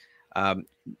 and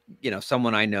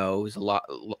someone I know who's a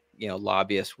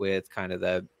lobbyist with kind of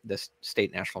the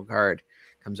state National Guard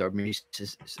comes over to me.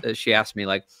 She asked me,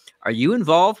 like, "Are you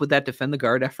involved with that Defend the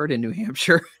Guard effort in New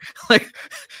Hampshire?" Like,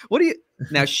 what do you?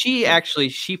 Now she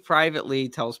privately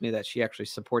tells me that she actually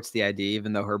supports the idea,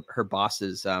 even though her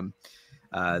bosses, the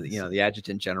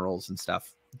adjutant generals and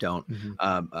stuff don't,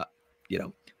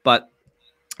 but.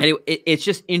 Anyway, it's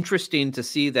just interesting to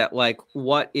see that, like,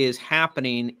 what is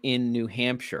happening in New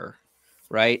Hampshire,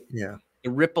 right? Yeah.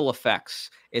 The ripple effects.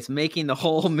 It's making the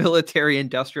whole military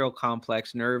industrial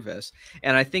complex nervous.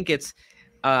 And I think it's,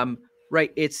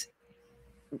 right. It's,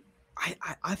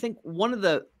 I think one of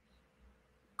the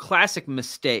classic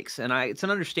mistakes, and it's an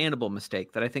understandable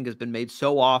mistake that I think has been made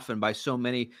so often by so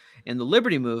many in the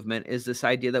liberty movement, is this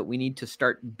idea that we need to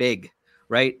start big.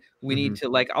 Right. We need to,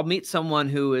 like, I'll meet someone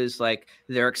who is like,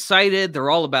 they're excited. They're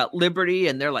all about liberty.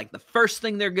 And they're like, the first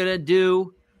thing they're going to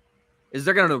do is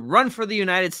they're going to run for the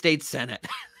United States Senate,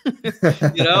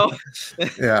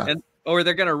 Yeah. Or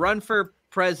they're going to run for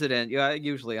president,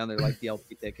 usually on their, like, the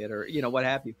LP ticket or, what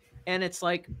have you. And it's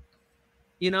like,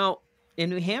 in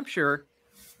New Hampshire,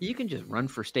 you can just run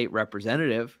for state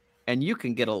representative and you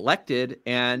can get elected,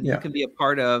 and you can be a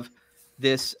part of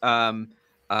this,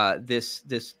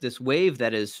 this wave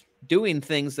that is doing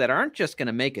things that aren't just going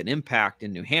to make an impact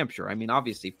in New Hampshire. I mean,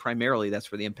 obviously, primarily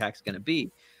that's where the impact's going to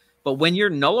be, But when you're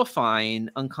nullifying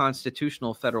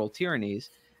unconstitutional federal tyrannies,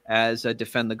 as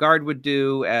Defend the Guard would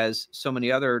do, as so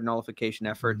many other nullification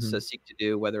efforts seek to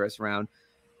do, whether it's around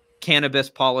cannabis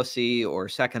policy or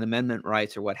Second Amendment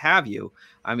rights or what have you.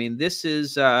 I mean, this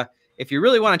is, if you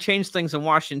really want to change things in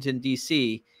Washington,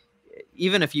 D.C.,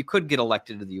 even if you could get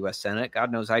elected to the U.S. Senate,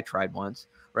 God knows I tried once,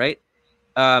 right?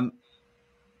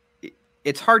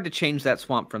 It's hard to change that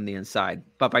swamp from the inside.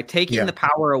 But by taking the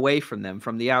power away from them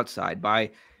from the outside,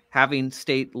 by having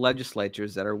state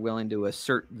legislatures that are willing to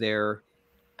assert their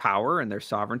power and their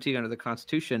sovereignty under the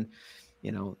Constitution,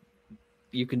 you know,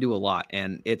 you can do a lot.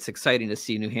 And it's exciting to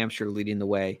see New Hampshire leading the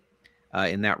way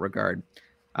in that regard.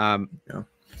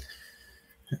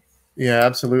 Yeah,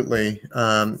 absolutely.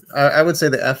 I would say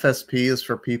the FSP is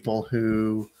for people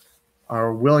who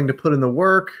are willing to put in the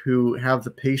work, who have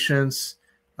the patience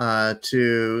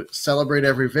to celebrate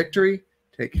every victory,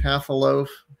 take half a loaf,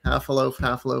 half a loaf,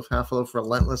 half a loaf, half a loaf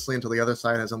relentlessly until the other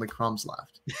side has only crumbs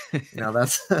left. You know,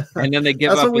 that's and then they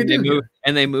give up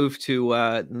and they move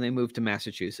to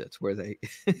Massachusetts, where they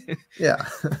yeah.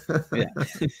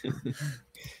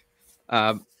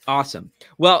 Awesome.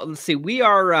 Well, let's see. We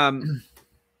are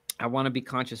I want to be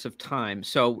conscious of time,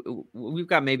 so we've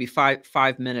got maybe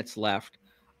five minutes left.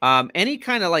 Any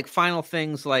kind of like final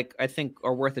things like I think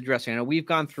are worth addressing? I know we've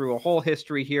gone through a whole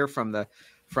history here from the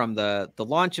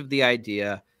launch of the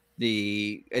idea,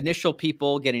 the initial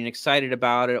people getting excited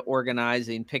about it,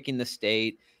 organizing, picking the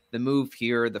state, the move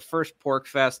here, the first Pork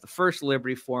Fest, the first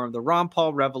Liberty Forum, the Ron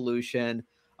Paul Revolution,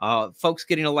 folks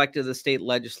getting elected to the state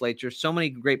legislature, so many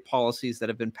great policies that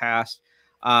have been passed.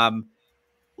 I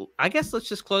guess let's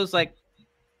just close. Like,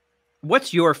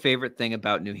 what's your favorite thing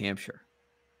about New Hampshire?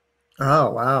 Oh,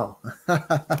 wow.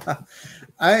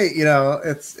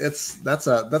 That's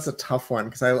a tough one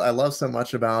because I love so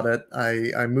much about it.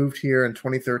 I moved here in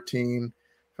 2013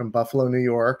 from Buffalo, New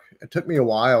York. It took me a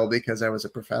while because I was a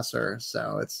professor.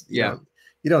 So it's, you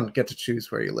don't get to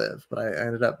choose where you live, but I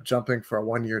ended up jumping for a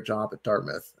 1-year job at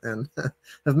Dartmouth and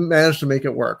have managed to make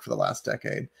it work for the last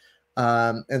decade.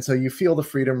 And so you feel the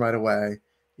freedom right away.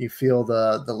 You feel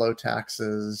the low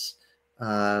taxes,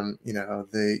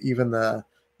 even the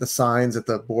signs at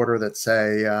the border that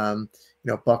say,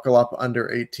 buckle up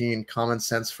under 18, common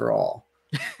sense for all.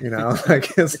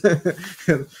 Like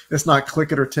it's not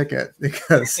click it or ticket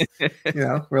because,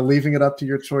 we're leaving it up to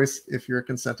your choice if you're a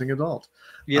consenting adult,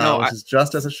 which is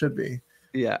just as it should be.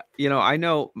 Yeah. I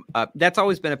know that's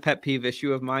always been a pet peeve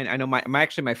issue of mine. I know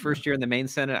my first year in the Maine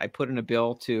Senate, I put in a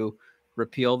bill to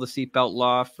repeal the seatbelt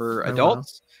law for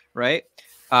adults. Right.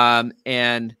 And,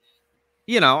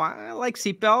 I like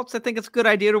seatbelts. I think it's a good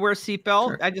idea to wear a seatbelt.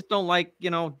 Sure. I just don't like,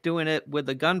 doing it with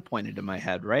a gun pointed to my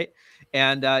head. Right.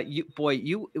 And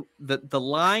the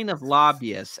line of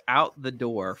lobbyists out the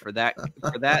door for that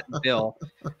bill.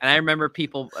 And I remember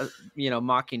people,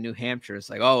 mocking New Hampshire. It's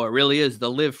like, oh, it really is the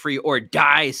live free or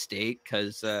die state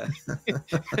because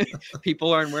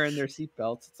people aren't wearing their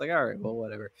seatbelts. It's like, all right, well,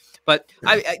 whatever. But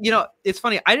it's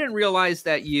funny. I didn't realize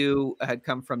that you had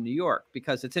come from New York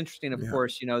because it's interesting. Of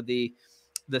course,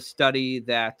 the study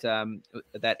that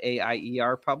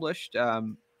AIER published.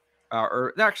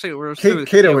 Or actually, it was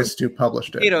Cato Institute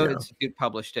published it. Cato Institute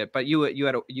published it, but you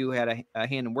had a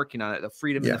hand in working on it. The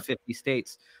freedom in the 50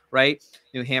 states, right?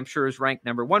 New Hampshire is ranked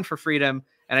 #1 for freedom,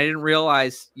 and I didn't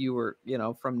realize you were,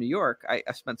 from New York. I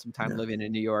spent some time living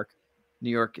in New York. New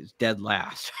York is dead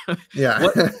last.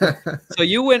 So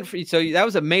you went. So that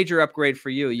was a major upgrade for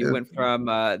you. You went from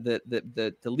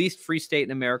the least free state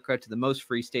in America to the most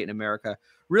free state in America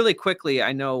really quickly.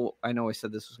 I know. I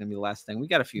said this was going to be the last thing. We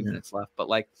got a few minutes left, but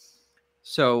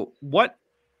so what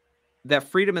that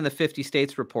freedom in the 50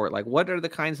 states report, what are the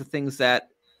kinds of things that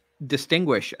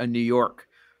distinguish a New York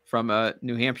from a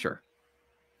New Hampshire?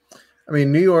 I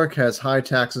mean, New York has high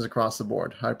taxes across the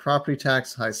board, high property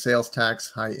tax, high sales tax,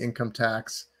 high income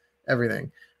tax,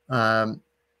 everything.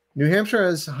 New Hampshire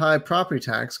has high property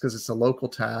tax because it's a local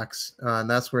tax, and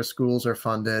that's where schools are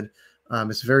funded.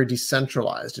 It's very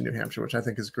decentralized in New Hampshire, which I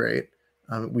think is great.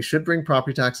 We should bring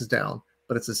property taxes down,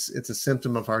 but it's a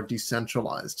symptom of our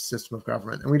decentralized system of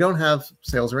government, and we don't have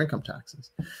sales or income taxes.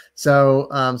 So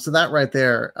that right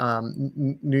there,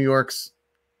 New York's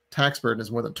tax burden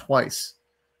is more than twice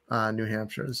New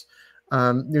Hampshire's.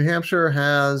 New Hampshire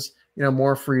has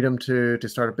more freedom to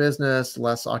start a business,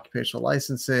 less occupational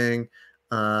licensing,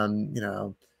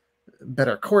 better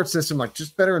court system,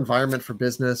 just better environment for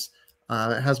business.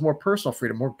 It has more personal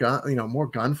freedom, more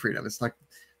gun freedom. It's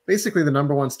basically the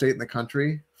 #1 state in the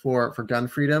country for gun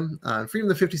freedom. Freedom of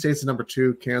the 50 states is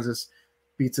 #2. Kansas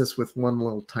beats us with one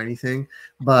little tiny thing,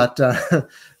 but we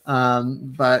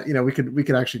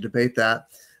could actually debate that.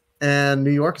 and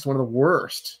New York is one of the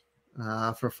worst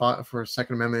for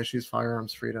Second Amendment issues,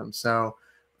 firearms freedom. So,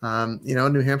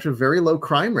 New Hampshire, very low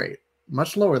crime rate,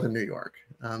 much lower than New York,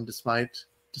 despite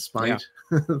Yeah.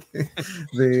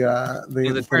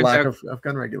 the lack of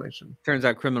gun regulation. Turns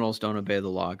out criminals don't obey the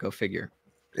law. Go figure.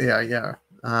 Yeah.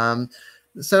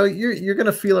 So you're going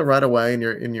to feel it right away in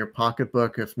your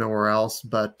pocketbook, if nowhere else.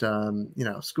 But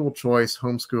school choice,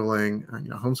 homeschooling,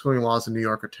 homeschooling laws in New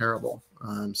York are terrible.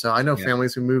 So I know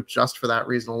families who moved just for that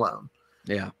reason alone.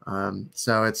 Yeah.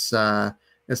 So it's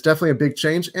definitely a big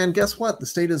change. And guess what? The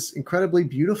state is incredibly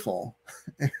beautiful,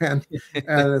 and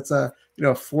it's a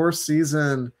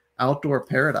 4-season outdoor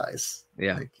paradise.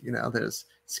 Yeah. There's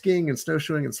skiing and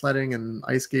snowshoeing and sledding and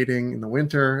ice skating in the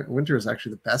winter. Winter is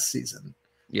actually the best season,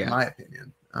 in my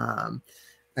opinion. And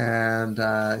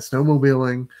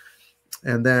snowmobiling,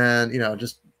 and then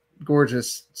just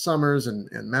gorgeous summers and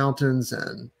mountains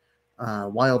and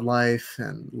wildlife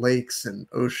and lakes and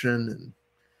ocean, and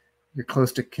you're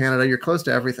close to Canada. You're close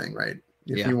to everything, right?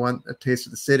 If you want a taste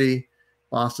of the city,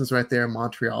 Boston's right there.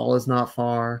 Montreal is not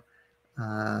far.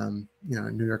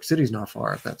 New York City's not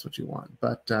far if that's what you want.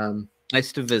 But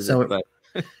nice to visit. But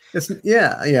it's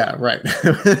right.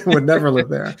 Would never live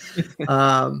there.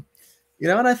 And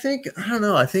I think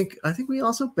we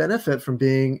also benefit from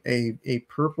being a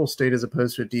purple state as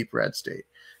opposed to a deep red state.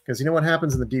 Because what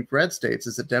happens in the deep red states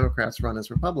is that Democrats run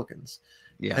as Republicans.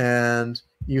 Yeah. And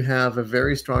you have a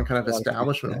very strong kind of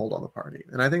establishment hold on the party.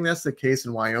 And I think that's the case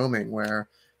in Wyoming, where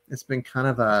it's been kind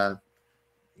of a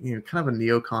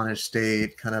neoconish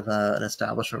state, kind of an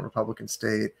establishment Republican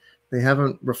state. They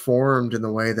haven't reformed in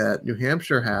the way that New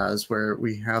Hampshire has, where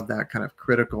we have that kind of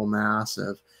critical mass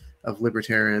of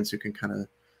libertarians who can kind of,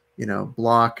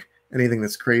 block anything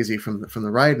that's crazy from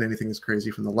the right and anything that's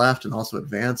crazy from the left, and also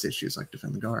advance issues like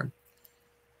Defend the Guard.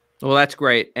 Well, that's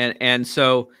great. And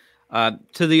so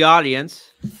to the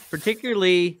audience,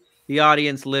 particularly the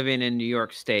audience living in New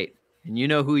York State, and you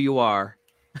know who you are,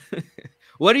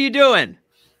 what are you doing?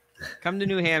 Come to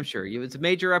New Hampshire. It's a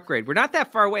major upgrade. We're not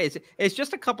that far away. It's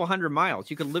just a couple 100 miles.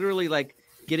 You could literally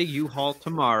get a U-Haul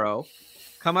tomorrow,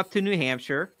 come up to New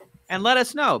Hampshire, and let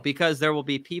us know, because there will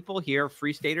be people here,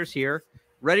 free staters here,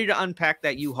 ready to unpack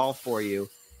that U-Haul for you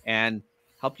and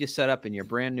help you set up in your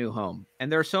brand new home.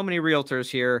 And there are so many realtors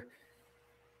here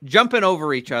jumping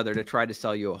over each other to try to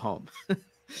sell you a home.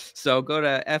 So go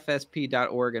to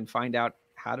fsp.org and find out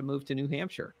how to move to New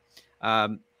Hampshire.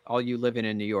 All you living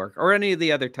in New York or any of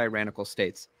the other tyrannical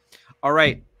states. All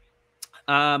right.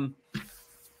 I'm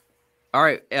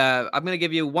going to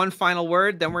give you one final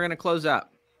word, then we're going to close up.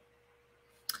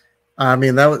 I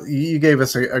mean, you gave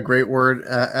us a great word,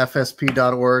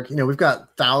 fsp.org. We've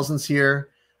got thousands here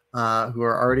who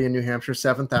are already in New Hampshire,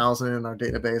 7,000 in our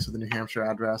database with a New Hampshire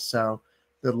address. So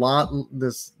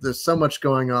there's so much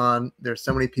going on. There's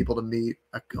so many people to meet,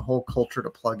 a whole culture to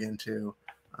plug into.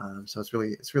 So it's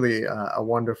really a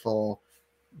wonderful,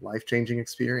 life-changing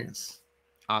experience.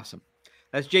 Awesome.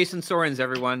 That's Jason Sorens,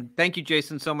 everyone. Thank you,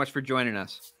 Jason, so much for joining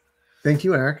us. Thank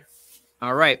you, Eric.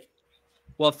 All right.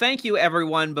 Well, thank you,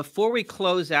 everyone. Before we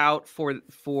close out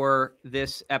for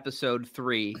this episode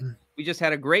 3, we just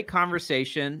had a great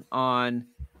conversation on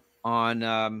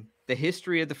the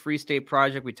history of the Free State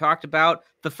Project. We talked about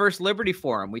the first Liberty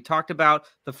Forum. We talked about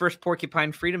the first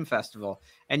Porcupine Freedom Festival.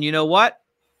 And you know what?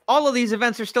 All of these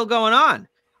events are still going on.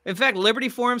 In fact, Liberty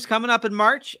Forum's coming up in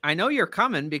March. I know you're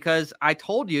coming because I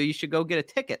told you should go get a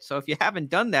ticket. So if you haven't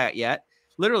done that yet,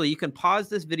 literally, you can pause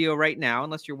this video right now,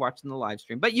 unless you're watching the live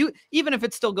stream. But even if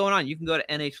it's still going on, you can go to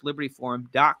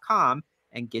nhlibertyforum.com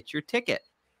and get your ticket.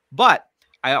 But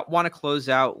I want to close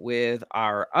out with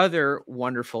our other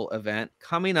wonderful event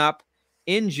coming up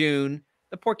in June,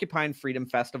 the Porcupine Freedom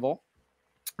Festival.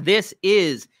 This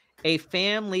is a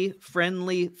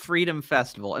family-friendly freedom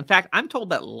festival. In fact, I'm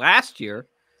told that last year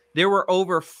there were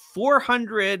over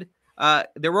 400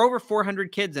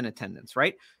 kids in attendance,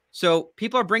 right? So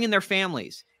people are bringing their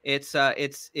families. It's a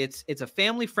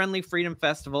family-friendly freedom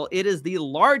festival. It is the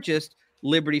largest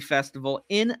Liberty Festival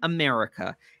in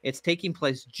America. It's taking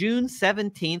place June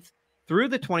 17th through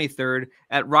the 23rd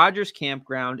at Rogers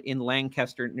Campground in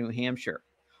Lancaster, New Hampshire.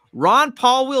 Ron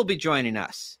Paul will be joining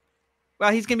us.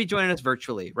 Well, he's going to be joining us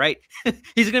virtually, right?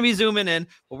 He's going to be zooming in,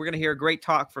 but we're going to hear a great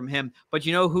talk from him. But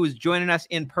you know who's joining us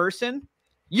in person?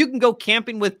 You can go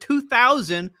camping with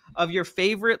 2,000 of your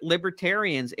favorite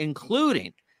libertarians,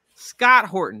 including Scott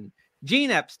Horton, Gene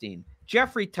Epstein,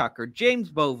 Jeffrey Tucker, James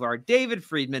Bovard, David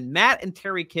Friedman, Matt and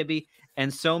Terry Kibbe,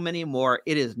 and so many more.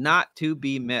 It is not to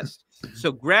be missed.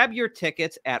 So grab your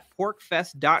tickets at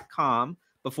porkfest.com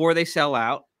before they sell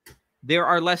out. There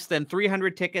are less than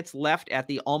 300 tickets left at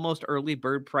the almost early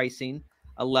bird pricing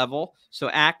a level. So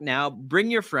act now,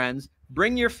 bring your friends,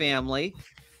 bring your family,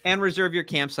 and reserve your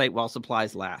campsite while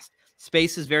supplies last.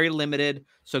 Space is very limited,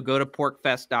 so go to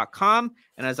porkfest.com.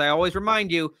 And as I always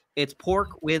remind you, it's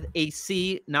pork with a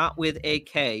C, not with a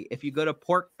K. If you go to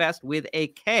PorkFest with a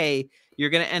K, you're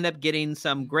going to end up getting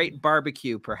some great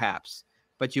barbecue, perhaps,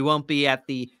 but you won't be at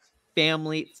the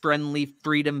family-friendly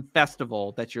freedom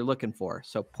festival that you're looking for.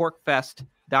 So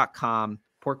porkfest.com,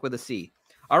 pork with a C.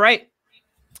 All right.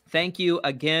 Thank you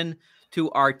again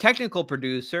to our technical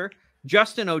producer,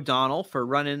 Justin O'Donnell, for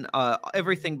running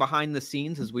everything behind the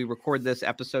scenes as we record this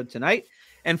episode tonight.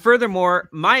 And furthermore,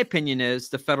 my opinion is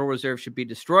the Federal Reserve should be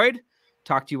destroyed.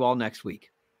 Talk to you all next week.